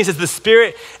 17, it says, the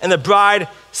Spirit and the bride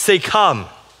say, come.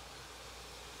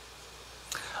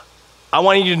 I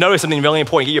want you to notice something really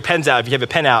important. Get your pens out if you have a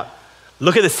pen out.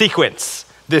 Look at the sequence.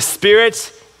 The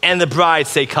Spirit and the bride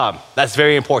say, come. That's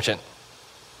very important.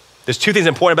 There's two things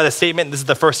important about the statement. This is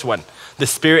the first one, the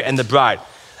Spirit and the bride.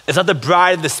 It's not the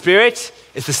bride and the Spirit,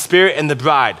 it's the Spirit and the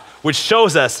bride, which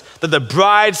shows us that the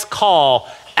bride's call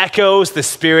echoes the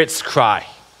Spirit's cry,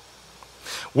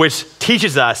 which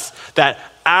teaches us that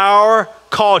our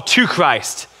call to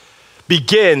Christ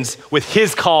begins with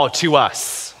his call to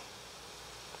us.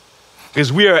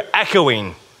 Because we are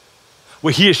echoing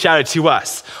what he has shouted to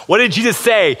us. What did Jesus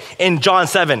say in John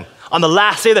 7? On the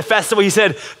last day of the festival, he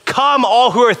said, come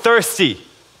all who are thirsty.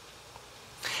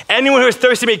 Anyone who is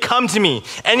thirsty may come to me.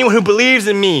 Anyone who believes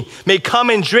in me may come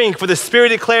and drink, for the Spirit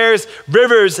declares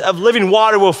rivers of living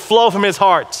water will flow from his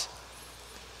heart.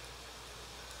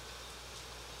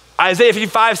 Isaiah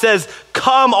 55 says,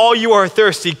 come all you who are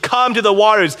thirsty, come to the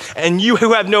waters, and you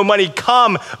who have no money,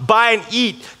 come buy and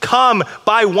eat. Come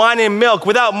buy wine and milk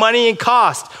without money and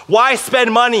cost. Why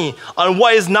spend money on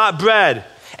what is not bread,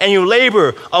 and you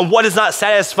labor on what does not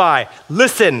satisfy?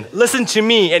 Listen to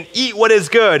me and eat what is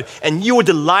good, and you will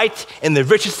delight in the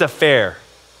richest of fare.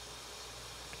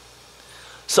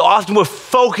 So often we're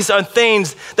focused on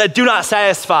things that do not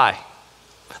satisfy.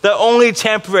 They're only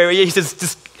temporary. He says,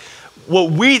 just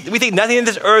what we think nothing in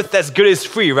this earth that's good is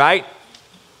free, right?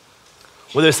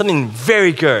 Well, there's something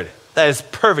very good that is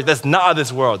perfect, that's not of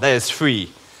this world, that is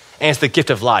free, and it's the gift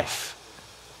of life.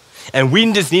 And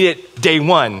we just need it day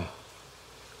one.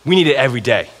 We need it every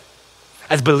day.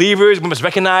 As believers, we must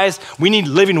recognize we need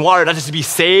living water, not just to be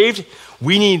saved.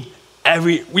 We need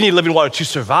living water to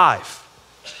survive.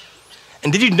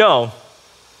 And did you know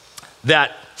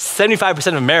that 75%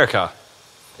 of America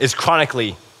is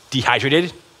chronically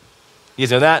dehydrated? You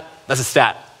guys know that? That's a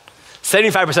stat.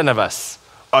 75% of us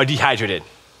are dehydrated.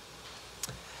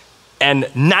 And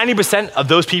 90% of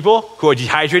those people who are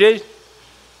dehydrated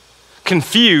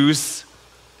confuse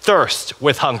thirst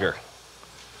with hunger.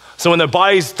 So when their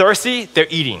body's thirsty, they're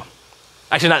eating.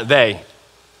 Actually, not they.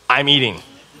 I'm eating.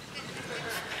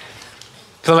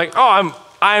 So I'm like, oh,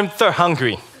 I'm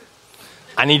hungry.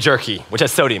 I need jerky, which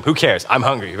has sodium. Who cares? I'm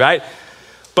hungry, right?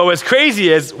 But what's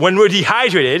crazy is when we're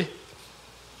dehydrated,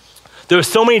 there are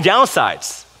so many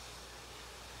downsides.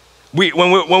 When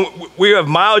we have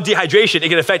mild dehydration, it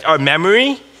can affect our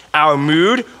memory, our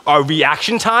mood, our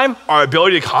reaction time, our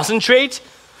ability to concentrate.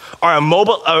 Our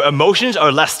emotions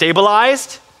are less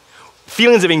stabilized.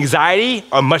 Feelings of anxiety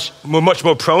are much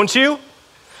more prone to.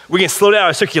 We can slow down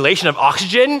our circulation of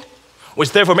oxygen,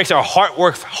 which therefore makes our heart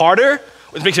work harder,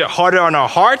 which makes it harder on our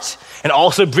heart, and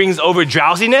also brings over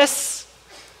drowsiness.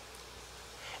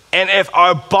 And if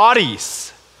our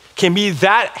bodies can be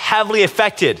that heavily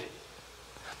affected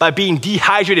by being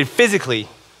dehydrated physically,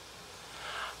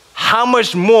 how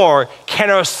much more can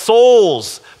our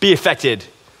souls be affected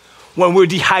when we're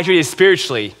dehydrated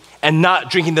spiritually and not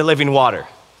drinking the living water?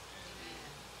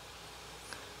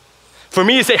 For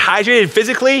me to stay hydrated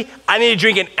physically, I need to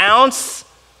drink an ounce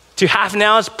to half an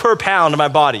ounce per pound of my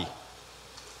body.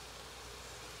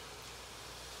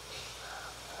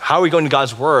 How are we going to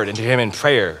God's word and to him in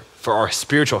prayer for our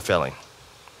spiritual filling?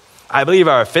 I believe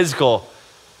our physical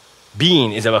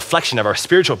being is a reflection of our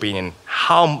spiritual being, and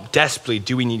how desperately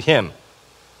do we need him?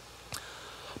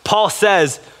 Paul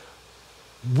says,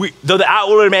 though the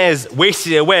outward man is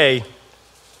wasted away,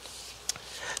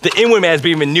 the inward man is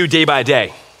being renewed day by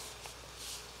day.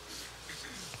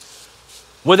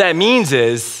 What that means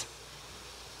is,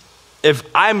 if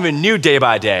I'm renewed day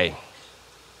by day,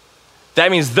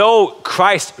 that means though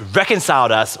Christ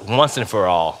reconciled us once and for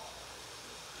all,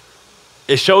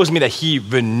 it shows me that he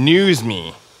renews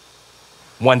me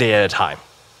one day at a time.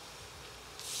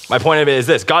 My point of it is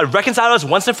this: God reconciled us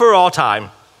once and for all time,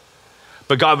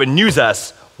 but God renews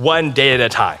us one day at a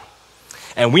time.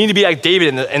 And we need to be like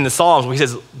David in the Psalms, where he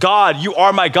says, God, you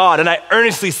are my God, and I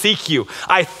earnestly seek you.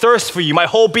 I thirst for you. My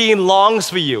whole being longs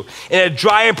for you in a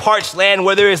dry and parched land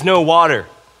where there is no water.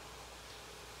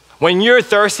 When you're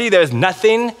thirsty, there's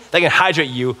nothing that can hydrate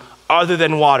you other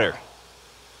than water.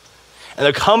 And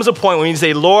there comes a point when you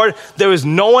say, Lord, there is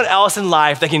no one else in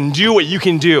life that can do what you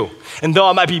can do. And though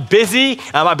I might be busy,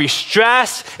 and I might be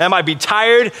stressed, and I might be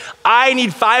tired, I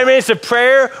need 5 minutes of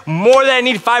prayer more than I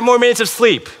need 5 more minutes of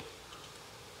sleep.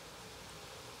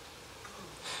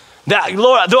 That,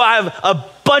 Lord, though I have a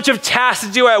bunch of tasks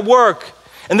to do at work,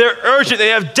 and they're urgent, they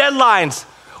have deadlines,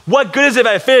 what good is it if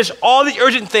I finish all the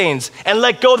urgent things and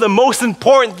let go of the most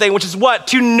important thing, which is what?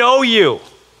 To know you.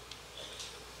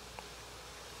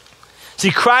 See,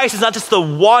 Christ is not just the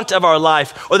want of our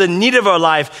life or the need of our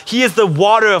life. He is the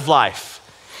water of life.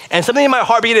 And something in my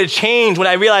heart began to change when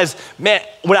I realized, man,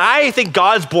 when I think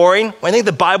God's boring, when I think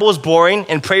the Bible is boring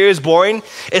and prayer is boring,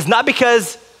 it's not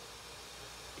because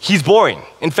he's boring.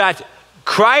 In fact,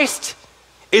 Christ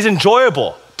is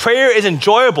enjoyable. Prayer is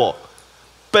enjoyable.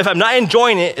 But if I'm not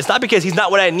enjoying it, it's not because he's not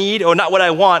what I need or not what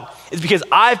I want. It's because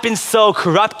I've been so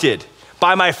corrupted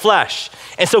by my flesh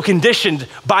and so conditioned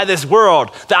by this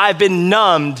world that I've been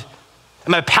numbed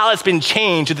and my palate's been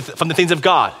changed from the things of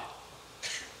God.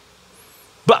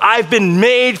 But I've been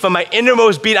made from my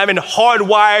innermost being. I've been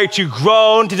hardwired to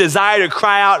groan, to desire, to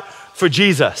cry out for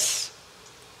Jesus.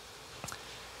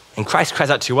 And Christ cries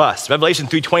out to us. Revelation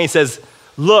 3:20 says,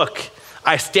 look,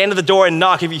 I stand at the door and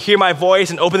knock. If you hear my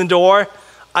voice and open the door,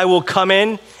 I will come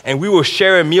in and we will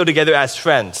share a meal together as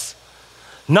friends.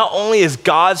 Not only is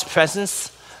God's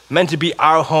presence meant to be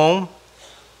our home,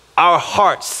 our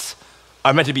hearts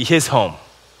are meant to be his home.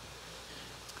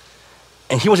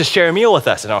 And he wants to share a meal with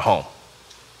us in our home.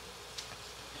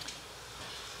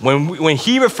 When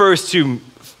he refers to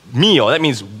meal, that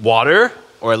means water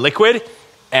or a liquid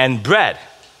and bread.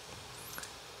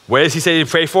 What does he say to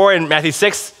pray for in Matthew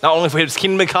 6? Not only for his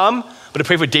kingdom to come, but to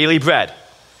pray for daily bread.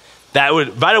 That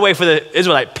would right away for the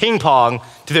Israelite ping pong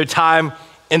to their time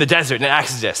in the desert in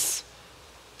Exodus.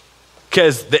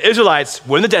 Because the Israelites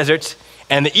were in the desert,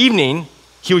 and in the evening,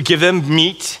 he would give them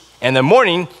meat, and in the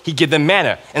morning, he'd give them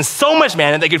manna. And so much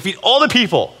manna that they could feed all the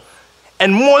people.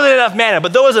 And more than enough manna,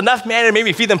 but there was enough manna to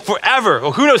maybe feed them forever,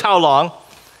 or who knows how long.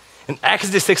 In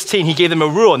Exodus 16, he gave them a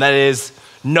rule, and that is,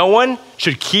 no one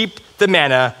should keep the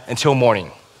manna until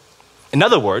morning. In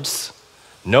other words,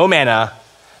 no manna,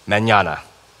 mañana.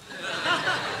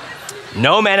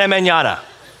 No manna, mañana.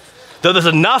 Though there's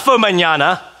enough for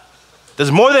mañana,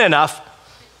 there's more than enough,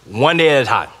 one day at a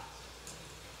time.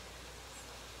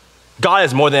 God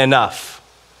is more than enough,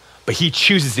 but he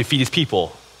chooses to feed his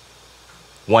people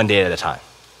one day at a time.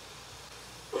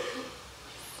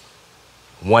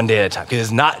 One day at a time. Because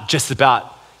it's not just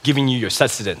about giving you your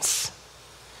sustenance.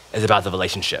 It's about the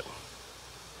relationship.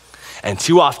 And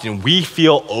too often we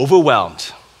feel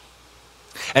overwhelmed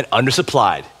and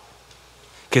undersupplied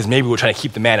because maybe we're trying to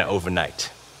keep the manna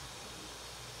overnight.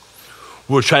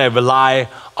 We're trying to rely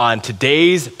on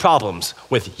today's problems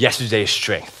with yesterday's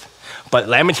strength. But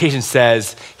Lamentation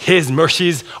says his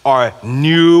mercies are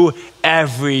new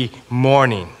every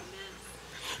morning.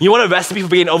 You want a recipe for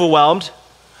being overwhelmed?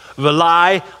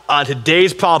 Rely on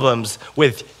today's problems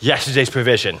with yesterday's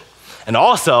provision. And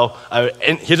also,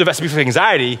 and here's a recipe for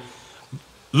anxiety.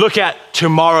 Look at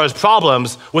tomorrow's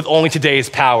problems with only today's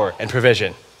power and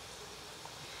provision.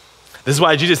 This is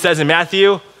why Jesus says in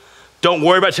Matthew, don't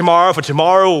worry about tomorrow, for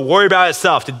tomorrow will worry about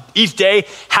itself. Each day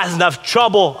has enough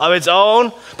trouble of its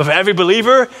own, but for every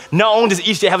believer, not only does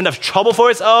each day have enough trouble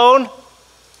for its own,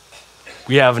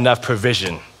 we have enough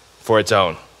provision for its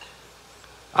own.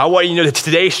 I want you to know that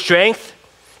today's strength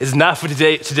is enough for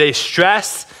today's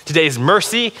stress, today's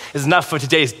mercy is enough for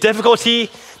today's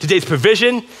difficulty, today's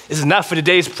provision is enough for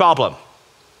today's problem.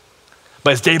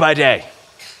 But it's day by day.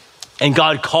 And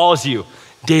God calls you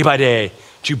day by day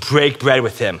to break bread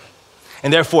with him.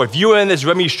 And therefore, if you are in this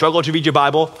room, you struggle to read your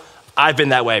Bible, I've been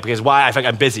that way because why? I think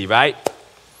I'm busy, right?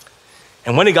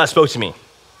 And one day God spoke to me.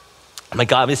 I'm like,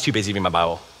 God, I'm just too busy reading my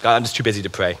Bible. God, I'm just too busy to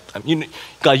pray.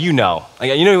 God, you know.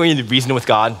 Like, you know when you're reasoning with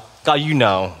God? God, you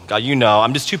know. God, you know.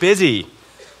 I'm just too busy,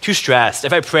 too stressed.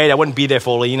 If I prayed, I wouldn't be there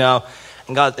fully, you know?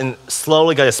 And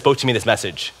slowly God just spoke to me this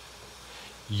message.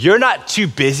 You're not too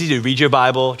busy to read your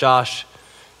Bible, Josh.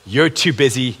 You're too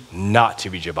busy not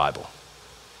to read your Bible.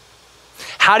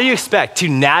 How do you expect to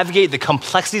navigate the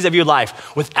complexities of your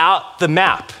life without the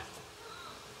map?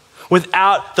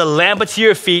 Without the lamp to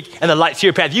your feet and the light to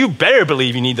your path? You better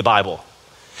believe you need the Bible.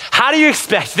 How do you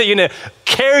expect that you're gonna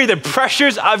carry the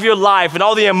pressures of your life and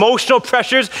all the emotional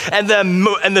pressures and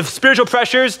the spiritual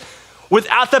pressures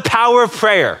without the power of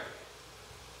prayer?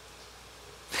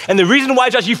 And the reason why,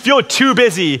 Josh, you feel too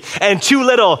busy and too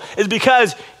little is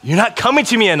because you're not coming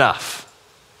to me enough.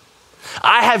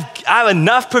 I have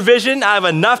enough provision, I have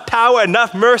enough power,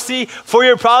 enough mercy for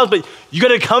your problems, but you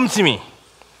gotta come to me.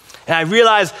 And I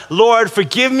realize, Lord,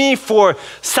 forgive me for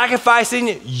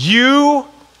sacrificing you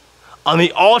on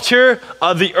the altar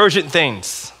of the urgent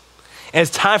things. And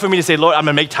it's time for me to say, Lord, I'm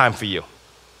gonna make time for you.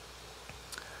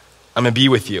 I'm gonna be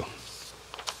with you.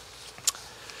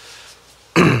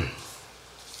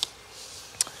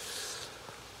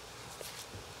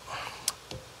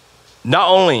 Not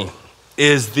only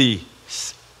is the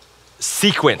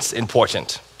sequence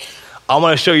important, I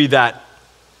want to show you that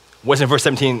what's in verse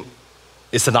 17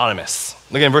 is synonymous.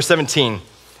 Look at verse 17.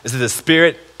 is that the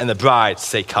Spirit and the bride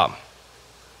say, come.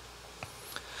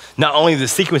 Not only the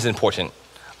sequence is important,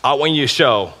 I want you to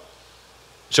show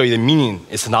you the meaning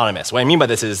is synonymous. What I mean by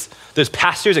this is there's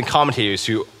pastors and commentators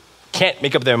who can't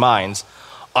make up their minds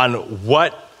on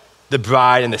what the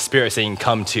bride and the Spirit are saying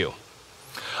come to.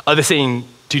 Are they saying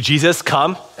to Jesus,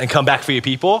 come and come back for your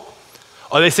people?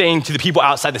 Or are they saying to the people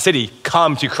outside the city,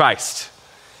 come to Christ?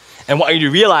 And what I want you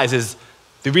to realize is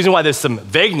the reason why there's some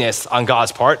vagueness on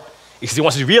God's part is because he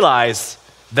wants you to realize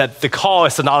that the call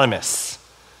is synonymous.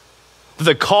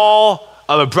 The call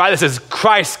of a bride that says,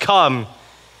 Christ, come,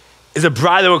 is a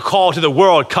bride that will call to the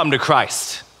world, come to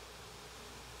Christ.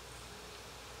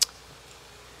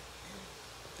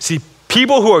 See,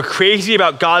 people who are crazy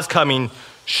about God's coming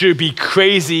should be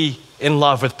crazy in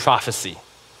love with prophecy.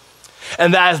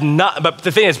 And that is not, but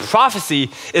the thing is,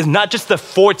 prophecy is not just the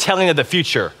foretelling of the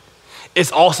future,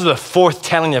 it's also the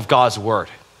foretelling of God's word.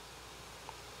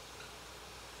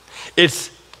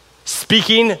 It's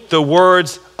speaking the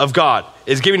words of God.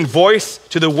 It's giving voice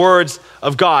to the words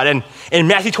of God. And in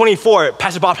Matthew 24,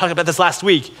 Pastor Bob talked about this last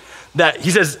week, that he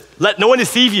says, let no one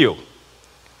deceive you.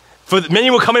 For many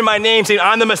will come in my name saying,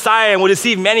 I'm the Messiah, and will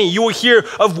deceive many. You will hear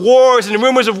of wars and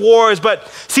rumors of wars, but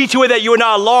see to it that you are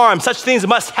not alarmed. Such things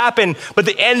must happen, but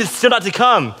the end is still not to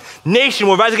come. Nation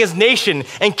will rise against nation,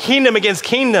 and kingdom against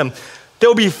kingdom. There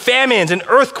will be famines and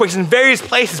earthquakes in various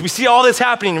places. We see all this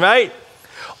happening, right?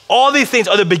 All these things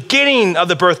are the beginning of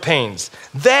the birth pains.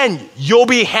 Then you'll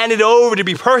be handed over to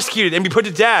be persecuted and be put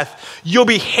to death. You'll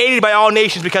be hated by all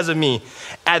nations because of me.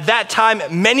 At that time,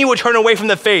 many will turn away from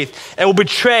the faith and will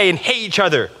betray and hate each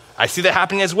other. I see that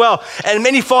happening as well. And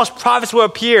many false prophets will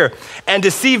appear and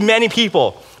deceive many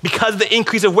people. Because of the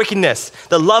increase of wickedness,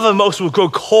 the love of most will grow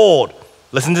cold.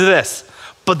 Listen to this.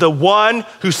 But the one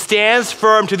who stands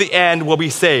firm to the end will be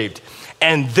saved.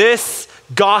 And this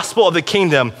gospel of the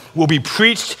kingdom will be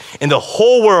preached in the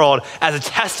whole world as a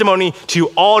testimony to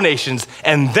all nations,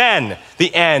 and then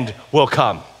the end will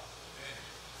come.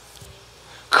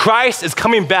 Christ is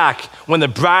coming back when the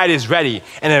bride is ready,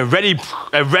 and a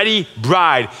ready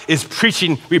bride is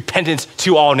preaching repentance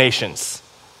to all nations.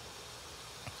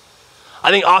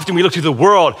 I think often we look to the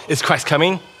world, is Christ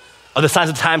coming? Are the signs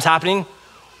of times happening?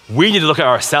 We need to look at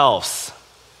ourselves.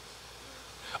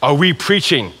 Are we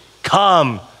preaching,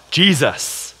 come,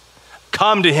 Jesus,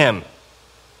 come to him?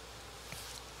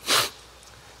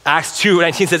 Acts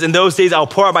 2:19 says, in those days I will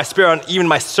pour out my spirit on even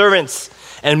my servants,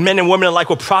 and men and women alike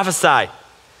will prophesy.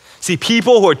 See,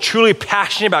 people who are truly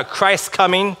passionate about Christ's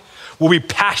coming will be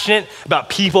passionate about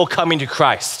people coming to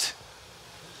Christ.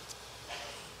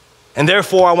 And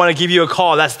therefore, I want to give you a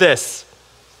call. That's this.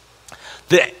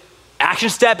 The action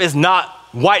step is not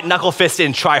white knuckle fisted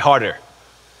and try harder.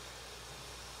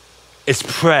 It's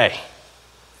pray.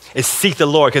 It's seek the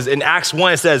Lord. Because in Acts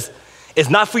 1, it says, it's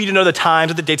not for you to know the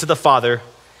times or the dates of the Father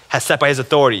has set by his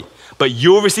authority, but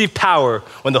you will receive power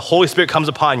when the Holy Spirit comes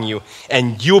upon you,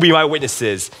 and you will be my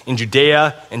witnesses in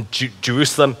Judea and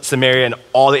Jerusalem, Samaria, and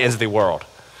all the ends of the world.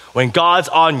 When God's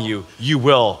on you, you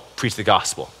will preach the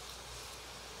gospel.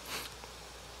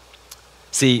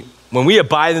 See, when we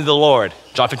abide in the Lord,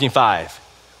 John 15:5,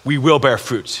 we will bear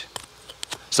fruit.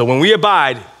 So when we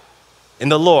abide in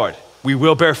the Lord, we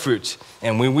will bear fruit.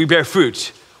 And when we bear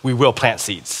fruit, we will plant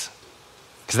seeds.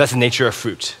 Because that's the nature of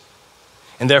fruit.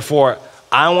 And therefore,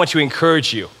 I want to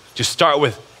encourage you to start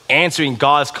with answering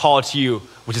God's call to you,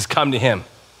 which is come to him.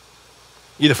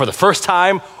 Either for the first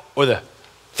time or the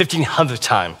 1500th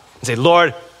time. And say,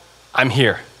 Lord, I'm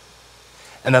here.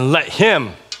 And then let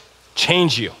him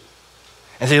change you.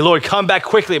 And say, Lord, come back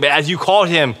quickly. But as you call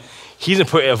him, he's going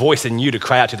to put a voice in you to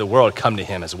cry out to the world, come to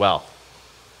him as well.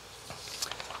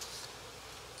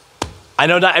 I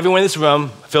know not everyone in this room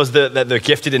feels that they're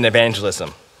gifted in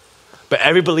evangelism, but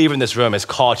every believer in this room is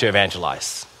called to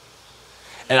evangelize.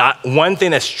 And one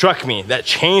thing that struck me, that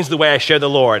changed the way I share the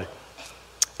Lord,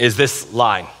 is this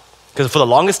line. Because for the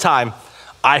longest time,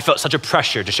 I felt such a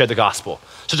pressure to share the gospel,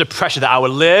 such a pressure that I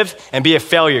would live and be a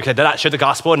failure because I did not share the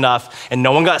gospel enough, and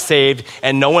no one got saved,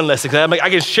 and no one listened. Because I'm like, I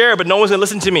can share, but no one's gonna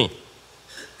listen to me.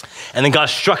 And then God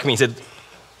struck me. He said,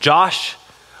 Josh,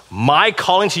 my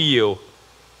calling to you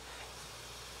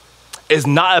is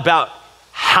not about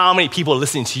how many people are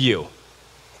listening to you.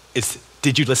 It's,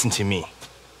 did you listen to me?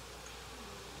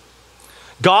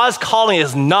 God's calling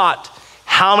is not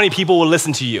how many people will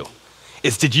listen to you.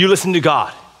 It's, did you listen to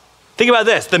God? Think about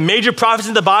this. The major prophets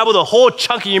in the Bible, the whole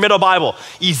chunk in your middle Bible,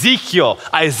 Ezekiel,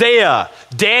 Isaiah,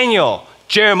 Daniel,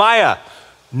 Jeremiah,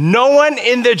 no one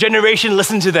in their generation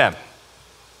listened to them.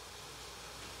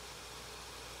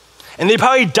 And they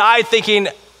probably died thinking,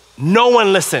 no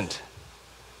one listened.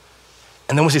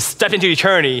 And then once they stepped into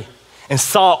eternity, and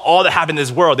saw all that happened in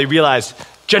this world, they realized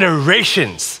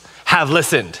generations have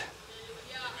listened.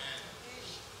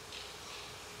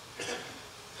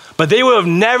 But they would have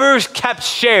never kept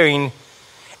sharing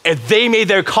if they made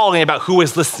their calling about who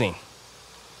was listening.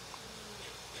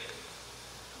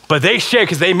 But they shared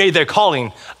because they made their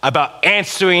calling about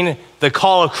answering the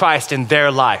call of Christ in their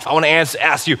life. I want to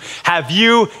ask you, have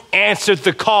you answered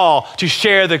the call to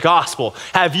share the gospel?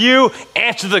 Have you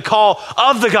answered the call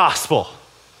of the gospel?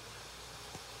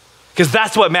 Because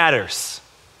that's what matters.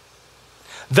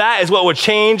 That is what will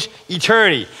change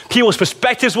eternity. People's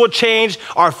perspectives will change.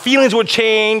 Our feelings will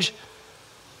change.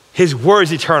 His word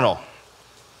is eternal.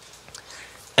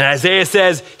 And Isaiah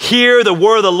says, hear the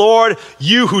word of the Lord,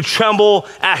 you who tremble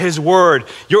at his word.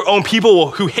 Your own people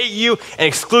who hate you and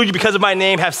exclude you because of my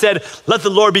name have said, let the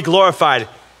Lord be glorified,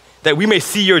 that we may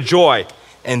see your joy,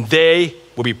 and they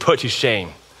will be put to shame.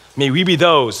 May we be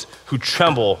those who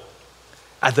tremble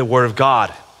at the word of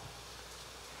God.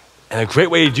 And a great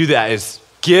way to do that is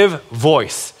give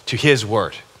voice to his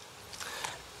word.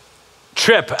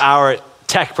 Tripp, our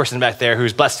tech person back there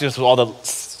who's blessing us with all the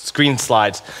screen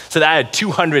slides, said I had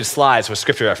 200 slides with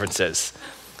scripture references.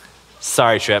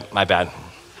 Sorry, Tripp, my bad.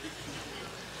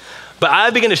 But I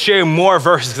began to share more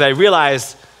verses because I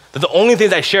realized that the only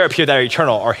things I share up here that are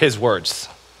eternal are his words.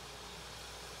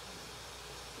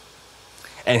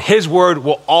 And his word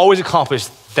will always accomplish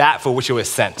that for which it was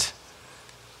sent.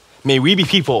 May we be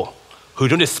people who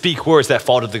don't just speak words that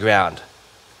fall to the ground,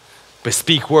 but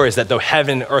speak words that though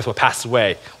heaven and earth will pass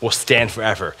away, will stand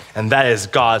forever. And that is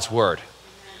God's word.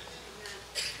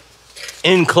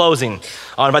 In closing, I want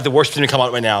to invite the worship team to come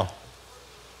out right now.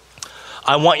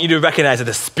 I want you to recognize that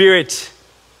the Spirit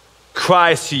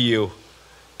cries to you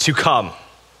to come.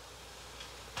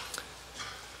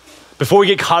 Before we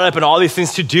get caught up in all these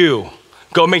things to do,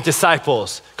 go make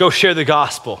disciples, go share the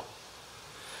gospel.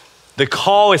 The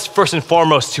call is first and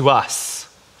foremost to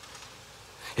us.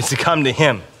 It's to come to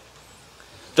him.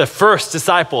 The first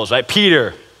disciples, right?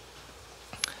 Peter,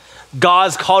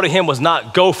 God's call to him was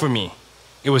not go for me.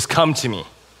 It was come to me.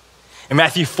 In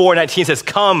Matthew 4:19 says,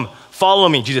 come, follow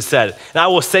me, Jesus said, and I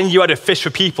will send you out to fish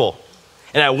for people.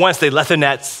 And at once they left their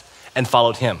nets and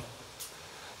followed him.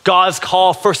 God's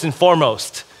call first and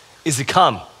foremost is to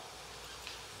come.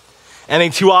 And I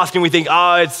think too often we think,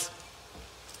 oh, it's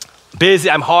busy,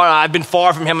 I'm hard, I've been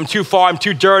far from him, I'm too far, I'm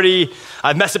too dirty,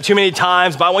 I've messed up too many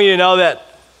times. But I want you to know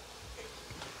that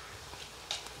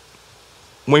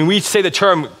when we say the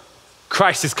term,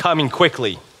 Christ is coming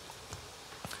quickly,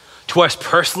 to us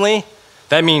personally,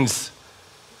 that means,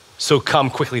 so come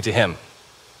quickly to him.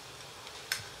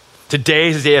 Today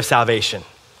is the day of salvation.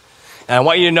 And I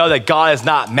want you to know that God is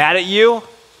not mad at you.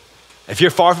 If you're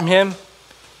far from him,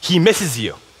 he misses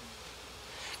you.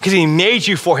 Because he made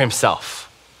you for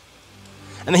himself.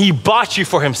 And then he bought you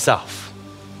for himself.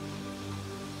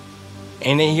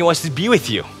 And then he wants to be with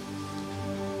you.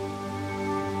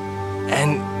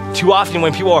 And too often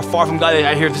when people are far from God,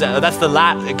 I hear that's the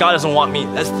lie. God doesn't want me.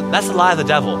 That's the lie of the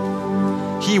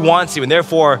devil. He wants you, and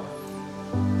therefore,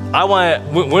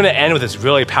 we're going to end with this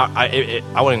really powerful.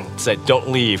 I wouldn't say don't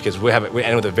leave because we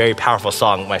end with a very powerful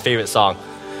song, my favorite song.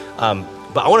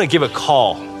 But I want to give a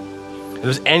call. If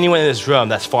there's anyone in this room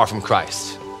that's far from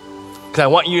Christ, because I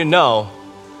want you to know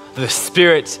that the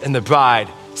Spirit and the bride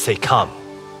say, "Come."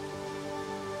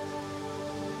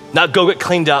 Not go get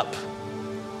cleaned up.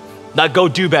 Not go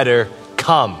do better,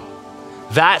 come.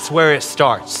 That's where it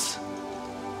starts.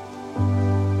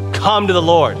 Come to the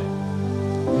Lord.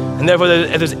 And therefore,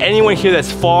 if there's anyone here that's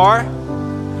far,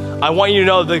 I want you to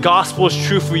know the gospel is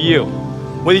true for you.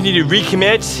 Whether you need to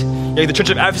recommit, like the church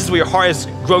of Ephesus where your heart has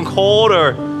grown cold,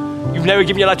 or you've never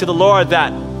given your life to the Lord,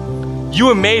 that you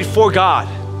were made for God.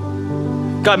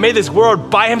 God made this world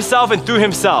by himself and through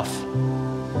himself.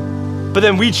 But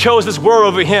then we chose this world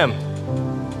over him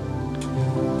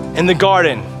in the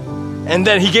garden. And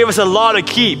then he gave us a law to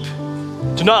keep.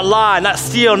 To not lie, not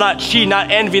steal, not cheat,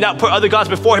 not envy, not put other gods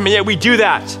before him, and yet we do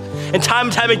that. And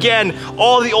time again,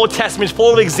 all the Old Testament is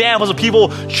full of examples of people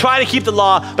trying to keep the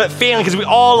law, but failing because we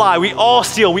all lie, we all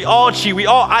steal, we all cheat, we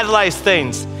all idolize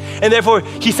things. And therefore,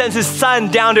 he sends his son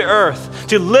down to earth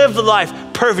to live the life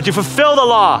perfect, to fulfill the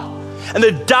law, and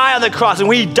to die on the cross. And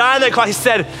when he died on the cross, he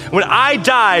said, when I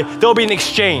die, there'll be an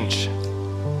exchange.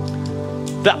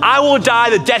 That I will die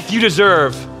the death you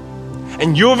deserve,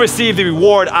 and you'll receive the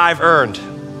reward I've earned.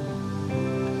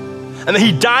 And then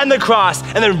he died on the cross,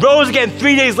 and then rose again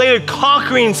 3 days later,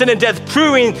 conquering sin and death,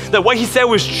 proving that what he said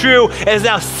was true, and is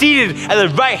now seated at the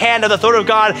right hand of the throne of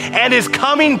God, and is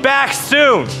coming back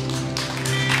soon.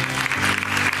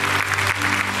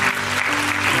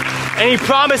 And he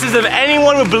promises if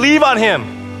anyone would believe on him,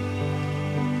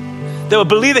 that will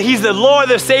believe that he's the Lord,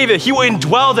 their Savior, he will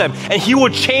indwell them and he will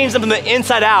change them from the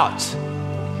inside out.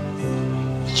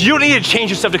 You don't need to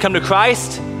change yourself to come to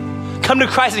Christ. Come to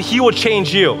Christ and he will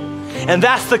change you. And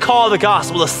that's the call of the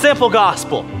gospel, the simple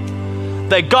gospel,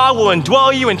 that God will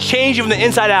indwell you and change you from the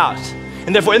inside out.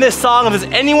 And therefore, in this song, if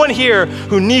there's anyone here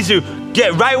who needs to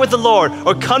get right with the Lord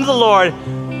or come to the Lord,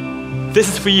 this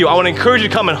is for you. I want to encourage you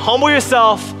to come and humble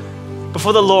yourself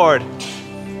before the Lord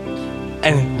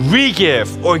and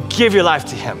re-give or give your life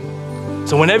to him.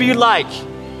 So whenever you like,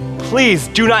 please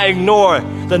do not ignore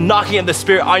the knocking of the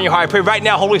Spirit on your heart. I pray right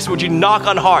now, Holy Spirit, would you knock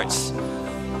on hearts?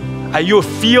 You will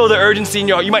feel the urgency in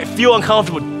your heart. You might feel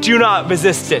uncomfortable. Do not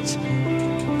resist it.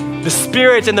 The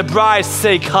Spirit and the bride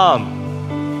say, come.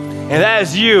 And that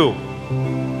is you.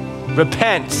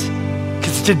 Repent,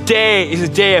 because today is a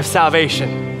day of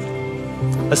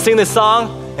salvation. Let's sing this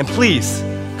song, and please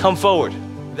come forward.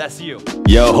 That's you.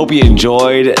 Yo, hope you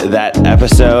enjoyed that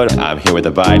episode. I'm here with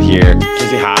the bride here. Can you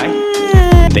say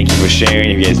hi? Thank you for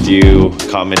sharing. If you guys do,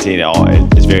 commenting, all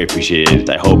it's very appreciated.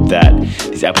 I hope that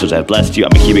these episodes have blessed you.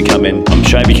 I'm gonna keep it coming. I'm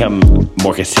trying to become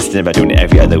more consistent about doing it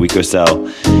every other week or so.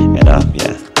 And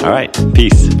yeah, all right,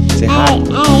 peace. Say hi.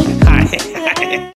 Hi. Hi.